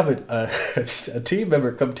I'll have a team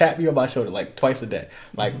member come tap me on my shoulder like twice a day.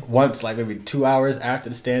 Like once like maybe 2 hours after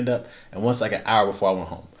the stand-up, and once like an hour before I went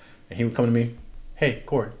home. And he would come to me, hey,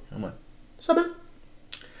 Cory. I'm like, what's up, man?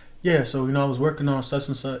 Yeah, so, I was working on such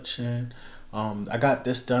and such, and I got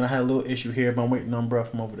this done. I had a little issue here, but I'm waiting on bruh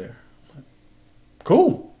from over there. I'm like,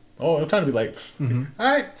 cool. Oh, I'm trying to be like, all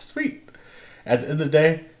right, sweet. At the end of the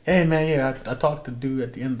day, hey, man, yeah, I talked to the dude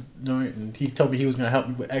at the end of the joint, and he told me he was going to help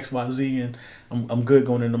me with X, Y, Z, and I'm good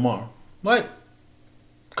going in tomorrow. I'm like,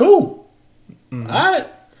 cool. All right.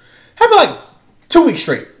 Happened like 2 weeks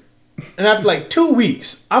straight. And after like 2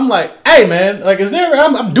 weeks, I'm like, hey, man, like,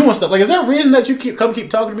 I'm doing stuff. Like, is there a reason that you keep talking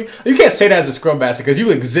to me? You can't say that as a Scrum Master because you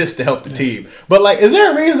exist to help the team. But, like, is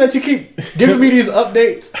there a reason that you keep giving me these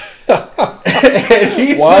updates?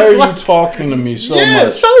 Why are you talking to me so much? Yeah,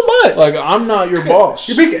 so much. Like, I'm not your boss.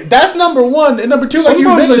 That's number one. And number two, like you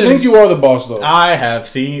mentioned. Sometimes I think you are the boss, though. I have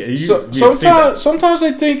seen. Sometimes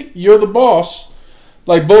they think you're the boss.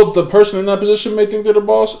 Like, both the person in that position may think they're the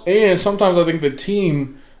boss, and sometimes I think the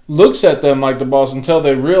team looks at them like the boss until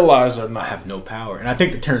they realize they're not. I have no power. And I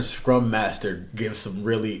think the term Scrum Master gives some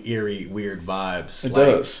really eerie, weird vibes. It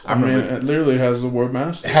does. I mean, it literally has the word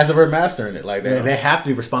master. It has the word master in it. Like, they have to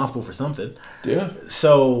be responsible for something. Yeah.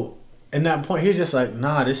 So, in that point, he's just like,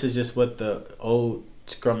 nah, this is just what the old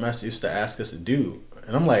Scrum Master used to ask us to do.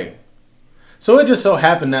 And I'm like, so it just so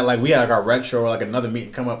happened that, like, we had like our retro or like another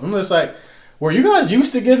meeting come up. I'm just like, were you guys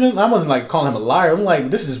used to giving? I wasn't like calling him a liar. I'm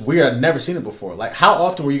like, this is weird. I've never seen it before. Like, how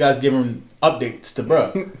often were you guys giving updates to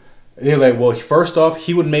bruh? And they're like, well, first off,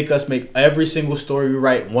 he would make us make every single story we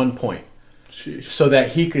write 1 point. Jeez. So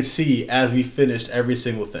that he could see as we finished every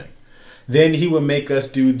single thing. Then he would make us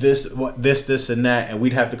do this, and that, and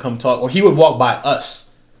we'd have to come talk. Or he would walk by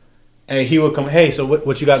us, and he would come, hey, so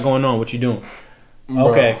what you got going on? What you doing? Bro.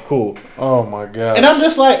 Okay, cool. Oh, my God. And I'm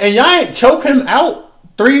just like, and y'all ain't choke him out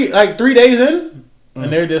 3 days in?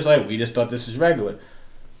 And they're just like, we just thought this is regular.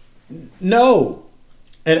 No.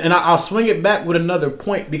 And I'll swing it back with another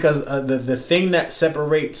point, because the thing that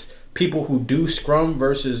separates people who do Scrum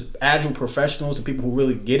versus Agile professionals and people who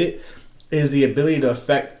really get it is the ability to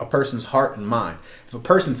affect a person's heart and mind. If a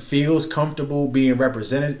person feels comfortable being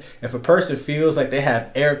represented, if a person feels like they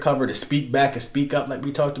have air cover to speak back and speak up like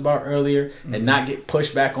we talked about earlier, and not get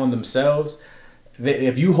pushed back on themselves,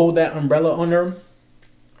 if you hold that umbrella under them,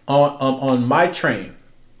 on my train,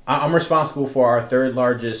 I'm responsible for our 3rd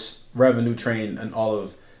largest revenue train in all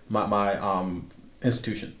of my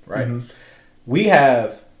institution, right? Mm-hmm. We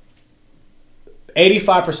have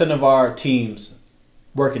 85% of our teams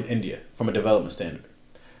work in India from a development standard.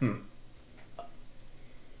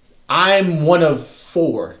 I'm one of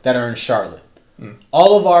 4 that are in Charlotte.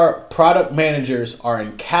 All of our product managers are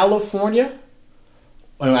in California.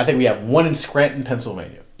 I think we have 1 in Scranton,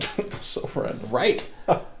 Pennsylvania. So random. Right.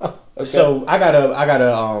 Okay. So I got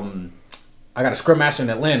a Scrum Master in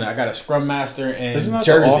Atlanta. I got a Scrum Master in Isn't that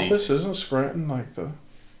Jersey. The office? Isn't Scranton like the?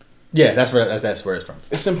 Yeah, that's where it's from.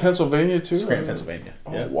 It's in Pennsylvania too. Scranton, Pennsylvania.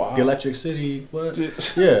 Oh, yeah. wow. The Electric City. What?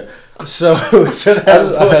 Yeah. So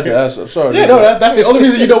I had to ask. I'm sorry. Yeah, no, that's the only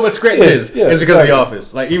reason you know what Scranton is because exactly. of The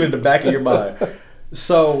Office. Like even in the back of your mind.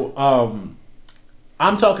 So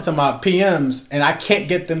I'm talking to my PMs, and I can't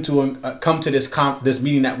get them to come to this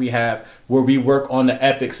meeting that we have where we work on the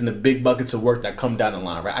epics and the big buckets of work that come down the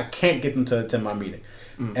line. Right? I can't get them to attend my meeting,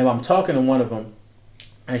 and I'm talking to one of them.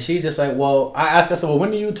 And she's just like, well, I asked her, I said, well,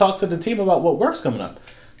 when do you talk to the team about what work's coming up?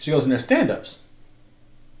 She goes, in their stand-ups.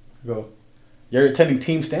 I go, you're attending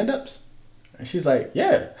team stand-ups? And she's like,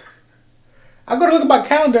 yeah. I go to look at my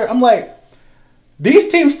calendar. I'm like, these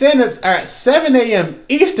team stand-ups are at 7 a.m.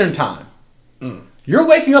 Eastern time. You're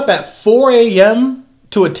waking up at 4 a.m.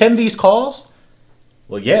 to attend these calls?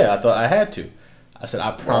 Well, yeah, I thought I had to. I said,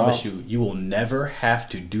 I promise you will never have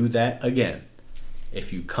to do that again.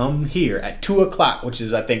 If you come here at 2 o'clock, which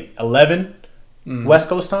is, I think, 11 West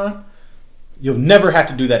Coast time, you'll never have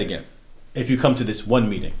to do that again if you come to this one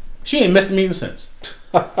meeting. She ain't missed a meeting since.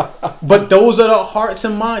 But those are the hearts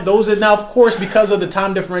and minds. Those are now, of course, because of the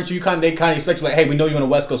time differential, they kind of expect you, like, hey, we know you're on the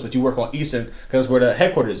West Coast, but you work on Eastern because that's where the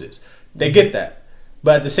headquarters is. They get that.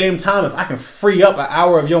 But at the same time, if I can free up an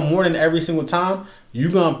hour of your morning every single time, you're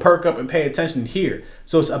going to perk up and pay attention here.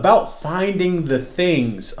 So it's about finding the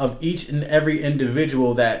things of each and every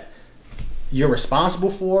individual that you're responsible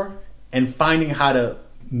for and finding how to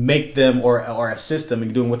make them or assist them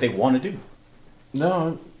in doing what they want to do.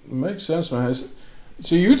 No, it makes sense, man.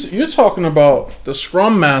 So you're talking about the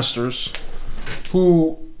Scrum Masters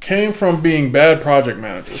who came from being bad project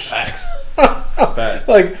managers. Facts. Facts.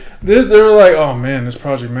 Like, they're like, oh, man, this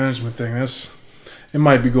project management thing, it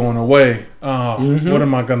might be going away. What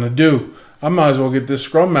am I going to do? I might as well get this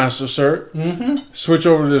Scrum Master cert, switch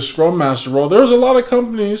over to this Scrum Master role. There's a lot of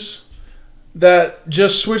companies that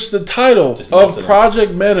just switch the title of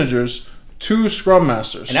project managers to Scrum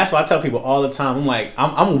Masters. And that's why I tell people all the time, I'm like,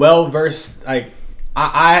 I'm well versed. Like,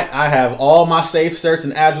 I have all my SAFe certs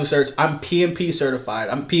and Agile certs. I'm PMP certified.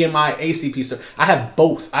 I'm PMI ACP certified. I have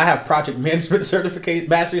both. I have project management certification,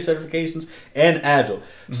 mastery certifications, and Agile.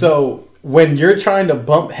 So when you're trying to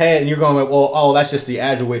bump head and you're going like, well, oh, that's just the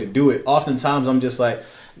Agile way to do it. Oftentimes I'm just like,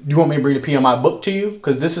 you want me to bring the PMI book to you?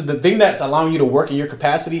 Because this is the thing that's allowing you to work in your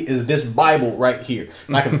capacity is this Bible right here.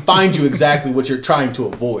 And I can find you exactly what you're trying to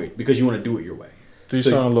avoid because you want to do it your way. You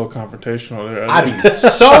sound a little confrontational there. I be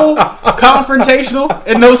so confrontational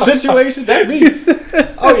in those situations. That's me.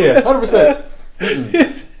 Oh yeah,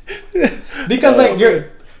 100%. Because like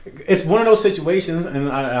it's one of those situations, and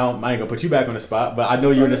I ain't gonna put you back on the spot, but I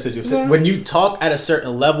know you're in a situation when you talk at a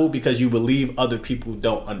certain level because you believe other people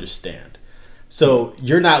don't understand. So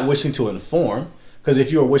you're not wishing to inform. Because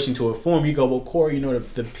if you are wishing to inform, you go, well, Cory,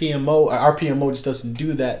 the PMO, our PMO just doesn't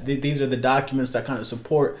do that. These are the documents that kind of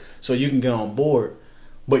support so you can get on board.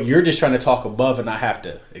 But you're just trying to talk above and not have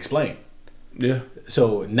to explain. Yeah.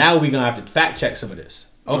 So now we're going to have to fact check some of this.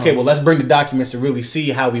 Okay, well, let's bring the documents to really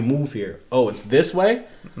see how we move here. Oh, it's this way?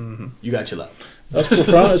 You got your love.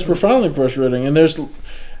 It's profoundly frustrating. And there's,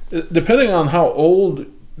 depending on how old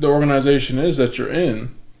the organization is that you're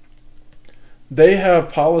in, they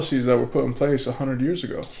have policies that were put in place 100 years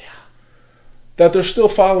ago that they're still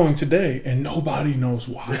following today, and nobody knows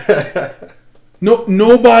why.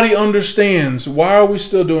 Nobody understands why are we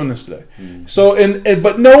still doing this today. So,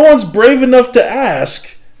 but no one's brave enough to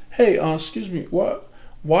ask, hey, excuse me,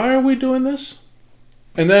 why are we doing this?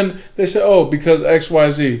 And then they say, oh, because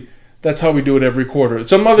XYZ, that's how we do it every quarter.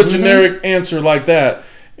 Some other generic answer like that.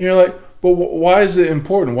 And you're like, but why is it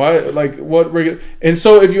important? Why, like, what? And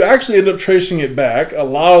so if you actually end up tracing it back, a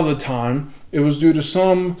lot of the time it was due to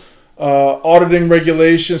some auditing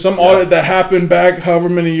regulation, some audit that happened back however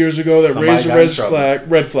many years ago that raised a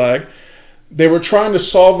red flag. They were trying to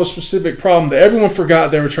solve a specific problem that everyone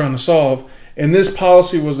forgot they were trying to solve, and this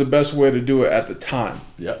policy was the best way to do it at the time.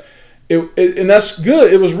 Yeah. And that's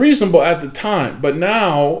good. It was reasonable at the time. But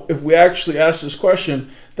now, if we actually ask this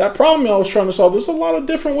question, that problem y'all was trying to solve, there's a lot of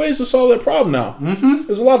different ways to solve that problem now.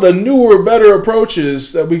 There's a lot of newer, better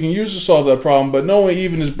approaches that we can use to solve that problem, but no one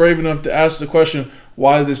even is brave enough to ask the question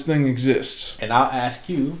why this thing exists. And I'll ask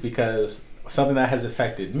you, because something that has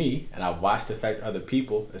affected me, and I've watched affect other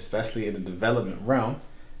people, especially in the development realm,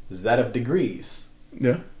 is that of degrees.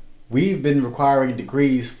 Yeah. We've been requiring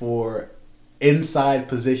degrees for inside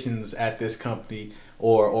positions at this company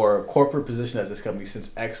or corporate positions at this company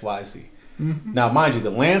since XYZ. Now, mind you, the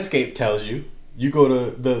landscape tells you, you go to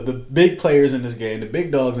the big players in this game, the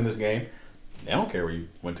big dogs in this game, they don't care where you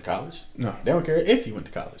went to college. No. They don't care if you went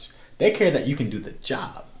to college. They care that you can do the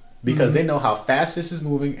job because they know how fast this is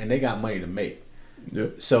moving and they got money to make.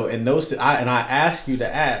 Yep. So in those, I ask you to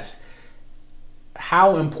ask,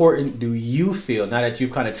 how important do you feel, now that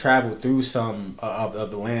you've kind of traveled through some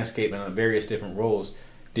of the landscape and various different roles,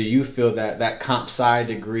 do you feel that comp sci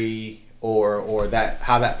degree or that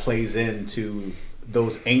how that plays into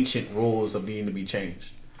those ancient rules of needing to be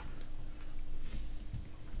changed?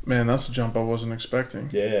 Man, that's a jump I wasn't expecting.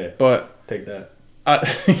 Yeah. But take that.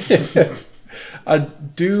 I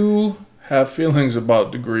do have feelings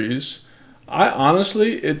about degrees. I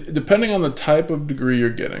honestly, depending on the type of degree you're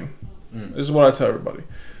getting, this is what I tell everybody.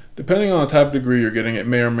 Depending on the type of degree you're getting, it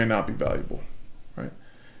may or may not be valuable, right?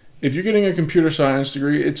 If you're getting a computer science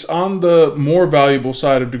degree, it's on the more valuable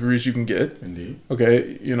side of degrees you can get. Indeed.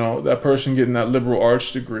 Okay, that person getting that liberal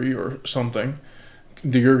arts degree or something,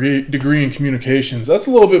 degree in communications, that's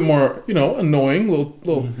a little bit more, annoying,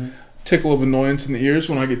 little tickle of annoyance in the ears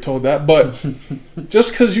when I get told that. But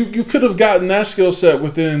just because you could have gotten that skill set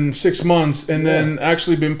within 6 months and then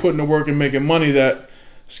actually been putting to work and making money, that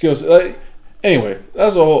skill set. Anyway,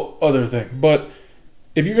 that's a whole other thing. But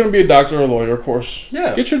if you're going to be a doctor or a lawyer, of course,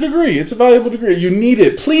 get your degree. It's a valuable degree. You need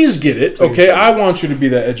it. Please get it. Please, okay, I want you to be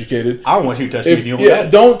that educated. I want you to touch me if you don't got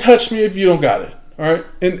it. Don't touch me if you don't got it. All right,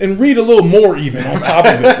 and read a little more even on top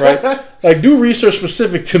of it, right? Like do research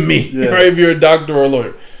specific to me, right? If you're a doctor or a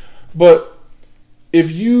lawyer. But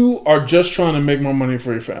if you are just trying to make more money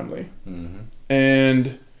for your family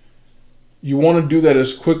and you want to do that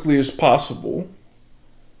as quickly as possible,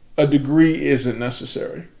 a degree isn't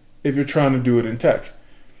necessary if you're trying to do it in tech.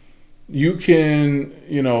 You can,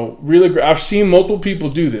 really, I've seen multiple people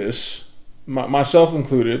do this, myself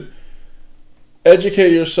included,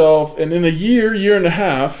 educate yourself, and in a year and a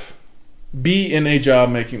half, be in a job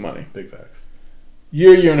making money. Big facts.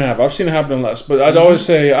 Year and a half. I've seen it happen in less, but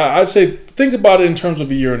I'd say think about it in terms of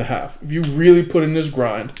a year and a half. If you really put in this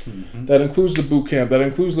grind, that includes the boot camp, that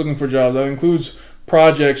includes looking for jobs, that includes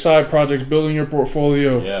projects, side projects, building your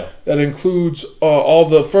portfolio, that includes all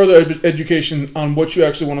the further education on what you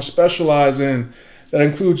actually want to specialize in, that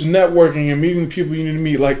includes networking and meeting the people you need to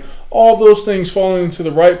meet, like all those things falling into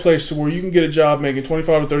the right place to where you can get a job making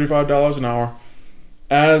 $25 to $35 an hour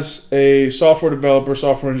as a software developer,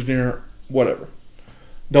 software engineer, whatever.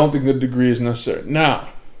 Don't think the degree is necessary. Now,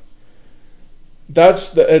 that's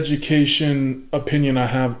the education opinion I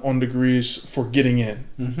have on degrees for getting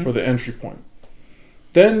in, for the entry point.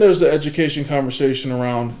 Then there's the education conversation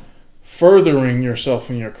around furthering yourself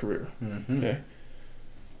in your career. Okay.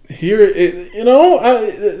 Here,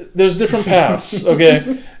 there's different paths.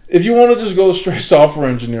 Okay. If you want to just go the straight software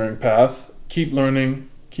engineering path, keep learning,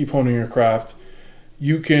 keep honing your craft.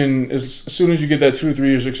 You can, as soon as you get that 2 or 3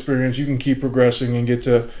 years experience, you can keep progressing and get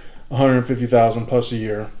to $150,000 plus a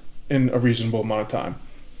year in a reasonable amount of time.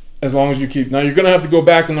 As long as you keep. Now, you're going to have to go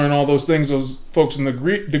back and learn all those things those folks in the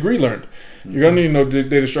degree learned. You're going to need to know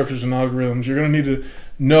data structures and algorithms. You're going to need to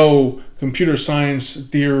know computer science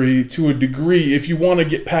theory to a degree if you want to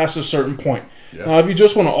get past a certain point. Now, if you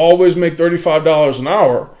just want to always make $35 an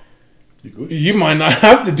hour, you might not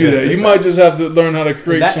have to do that. You might just have to learn how to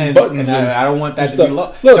create some buttons. And I don't want that to be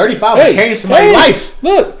low. 35 changed my life.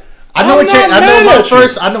 Look, I know it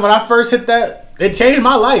changed. I know when I first hit that, it changed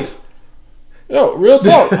my life. Yo, real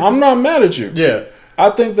talk. I'm not mad at you. Yeah,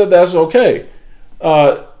 I think that's okay.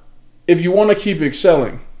 If you want to keep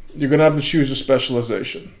excelling, you're gonna have to choose a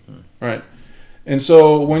specialization, right? And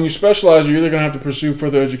so when you specialize, you're either gonna have to pursue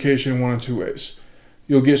further education in one of two ways.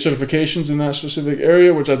 You'll get certifications in that specific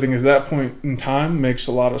area, which I think at that point in time makes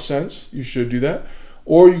a lot of sense. You should do that.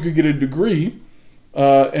 Or you could get a degree,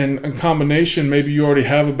 and in combination, maybe you already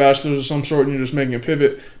have a bachelor's of some sort and you're just making a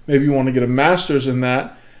pivot. Maybe you want to get a master's in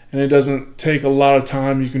that, and it doesn't take a lot of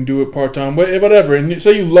time. You can do it part-time, whatever. And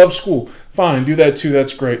say you love school, fine, do that too.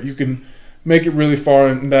 That's great. You can make it really far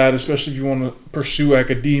in that, especially if you want to pursue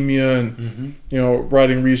academia and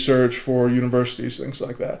writing research for universities, things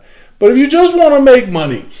like that. But if you just want to make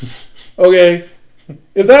money, okay,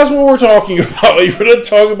 if that's what we're talking about, you're going to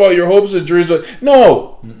talk about your hopes and dreams.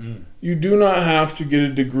 No, you do not have to get a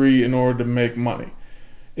degree in order to make money.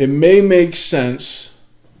 It may make sense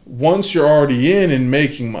once you're already in and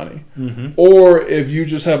making money, or if you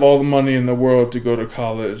just have all the money in the world to go to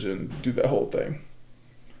college and do that whole thing.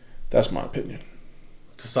 That's my opinion.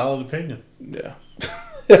 It's a solid opinion. Yeah.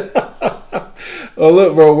 Well,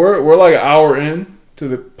 look, bro, we're like an hour in to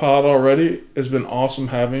the pod already. It's been awesome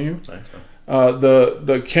having you. Thanks, man.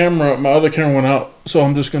 The camera, my other camera went out, so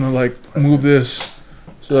I'm just gonna move this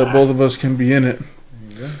so that both of us can be in it.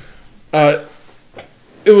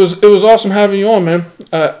 It was awesome having you on, man.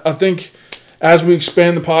 I think as we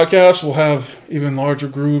expand the podcast, we'll have even larger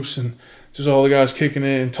groups and just all the guys kicking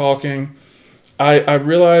it and talking. I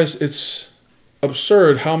realize it's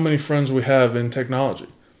absurd how many friends we have in technology.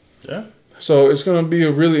 Yeah. So it's going to be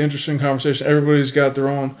a really interesting conversation. Everybody's got their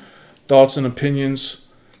own thoughts and opinions.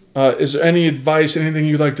 Is there any advice, anything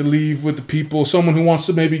you'd like to leave with the people? Someone who wants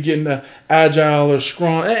to maybe get into Agile or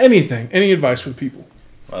Scrum, anything, any advice for the people?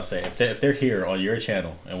 Well, I'll say, if they're here on your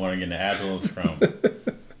channel and want to get into Agile and Scrum,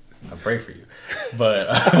 I pray for you. But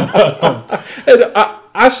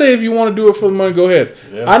I say if you want to do it for the money, go ahead.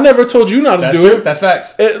 Yeah. I never told you not to do true. it. That's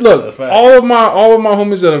facts. Look, That's facts. all of my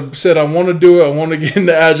homies that have said I want to do it, I want to get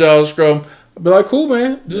into Agile Scrum, I'll be like, cool,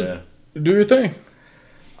 man, just do your thing.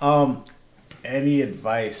 Any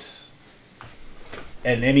advice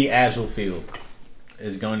in any Agile field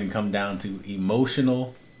is going to come down to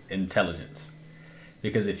emotional intelligence.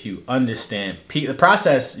 Because if you understand the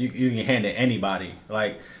process, you can hand it to anybody.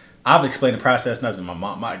 Like, I've explained the process not to my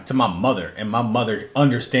mom, to my mother, and my mother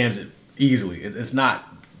understands it easily. It's not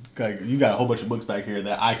like you got a whole bunch of books back here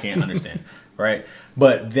that I can't understand, right?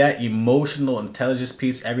 But that emotional intelligence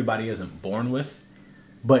piece, everybody isn't born with,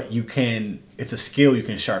 but you can. It's a skill you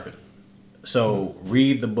can sharpen. So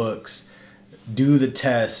read the books, do the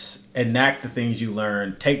tests, enact the things you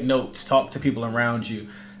learn, take notes, talk to people around you.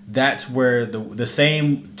 That's where the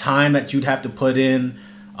same time that you'd have to put in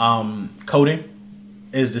coding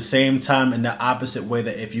is the same time in the opposite way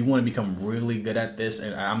that if you want to become really good at this,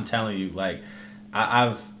 and I'm telling you, like,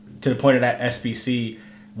 I've to the point of that SBC,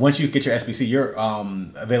 once you get your SBC, you're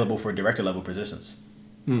available for director level positions.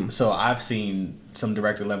 So I've seen some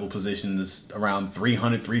director level positions around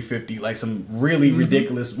 300, 350, like some really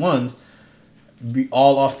ridiculous ones, be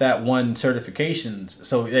all off that one certifications.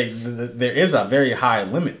 So there is a very high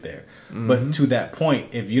limit there. But to that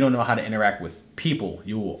point, if you don't know how to interact with people,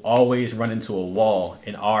 you will always run into a wall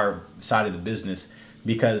in our side of the business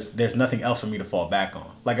because there's nothing else for me to fall back on.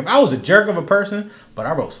 Like, if I was a jerk of a person, but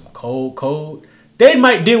I wrote some cold code, they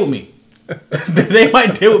might deal with me. They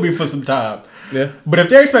might deal with me for some time. Yeah. But if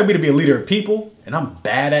they expect me to be a leader of people, and I'm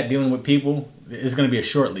bad at dealing with people, it's going to be a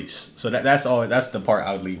short leash. So that's all. That's the part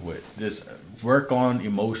I would leave with. Just work on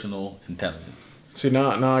emotional intelligence. See,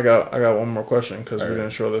 now I got one more question because we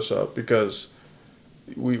didn't show this up because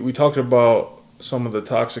we talked about some of the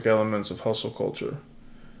toxic elements of hustle culture,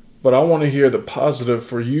 but I want to hear the positive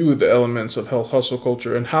for you, the elements of hustle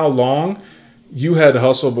culture, and how long you had to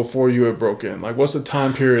hustle before you had broke in. Like, what's the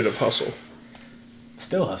time period of hustle?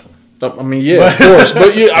 Still hustling. I mean, yeah, of course,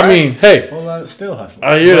 but I mean, hey, well, still hustling.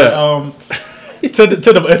 I hear that.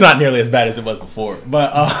 It's not nearly as bad as it was before,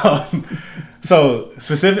 but so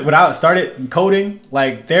specific. When I started coding,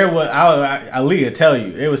 like there was, Aaliyah tell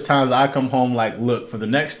you, there was times I come home like, look, for the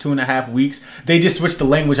next 2.5 weeks, they just switched the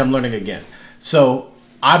language I'm learning again. So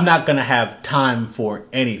I'm not gonna have time for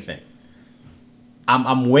anything.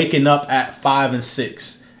 I'm waking up at 5 and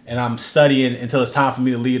 6, and I'm studying until it's time for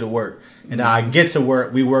me to leave to work. And I get to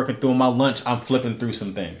work, we working through my lunch, I'm flipping through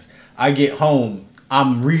some things. I get home,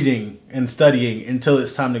 I'm reading and studying until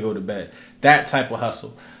it's time to go to bed. That type of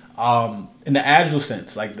hustle. In the Agile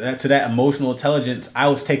sense, like to that emotional intelligence, I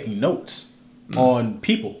was taking notes on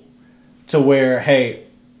people to where, hey,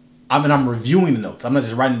 I'm reviewing the notes. I'm not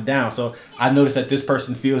just writing it down. So I noticed that this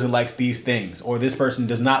person feels and likes these things, or this person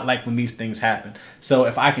does not like when these things happen. So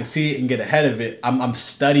if I can see it and get ahead of it, I'm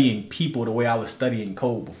studying people the way I was studying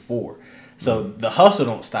code before. So the hustle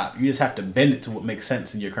don't stop. You just have to bend it to what makes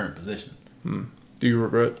sense in your current position. Do you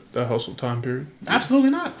regret that hustle time period? Absolutely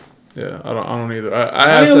not. Yeah, I don't either. I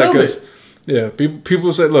ask that because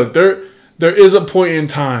people say, look, there is a point in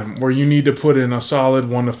time where you need to put in a solid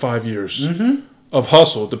 1 to 5 years of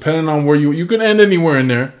hustle, depending on where you can end anywhere in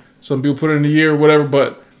there. Some people put in a year or whatever,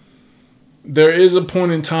 but there is a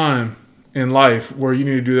point in time in life where you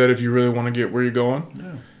need to do that if you really want to get where you're going.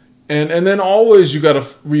 Yeah. And then always you got to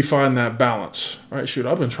refine that balance, right? Shoot,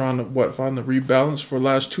 I've been trying to find the rebalance for the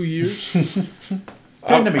last 2 years.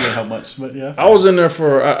 I never get how much, but yeah. I was in there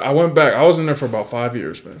for. I went back. I was in there for about 5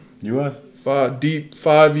 years, man. You was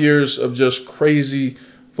 5 years of just crazy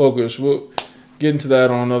focus. We'll get into that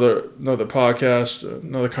on another podcast,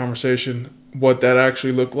 another conversation. What that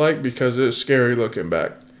actually looked like, because it's scary looking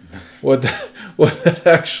back. What that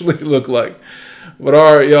actually looked like. But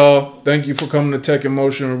all right, y'all. Thank you for coming to Tech in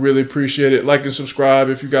Motion. We really appreciate it. Like and subscribe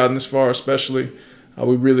if you've gotten this far, especially.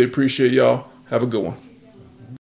 We really appreciate y'all. Have a good one.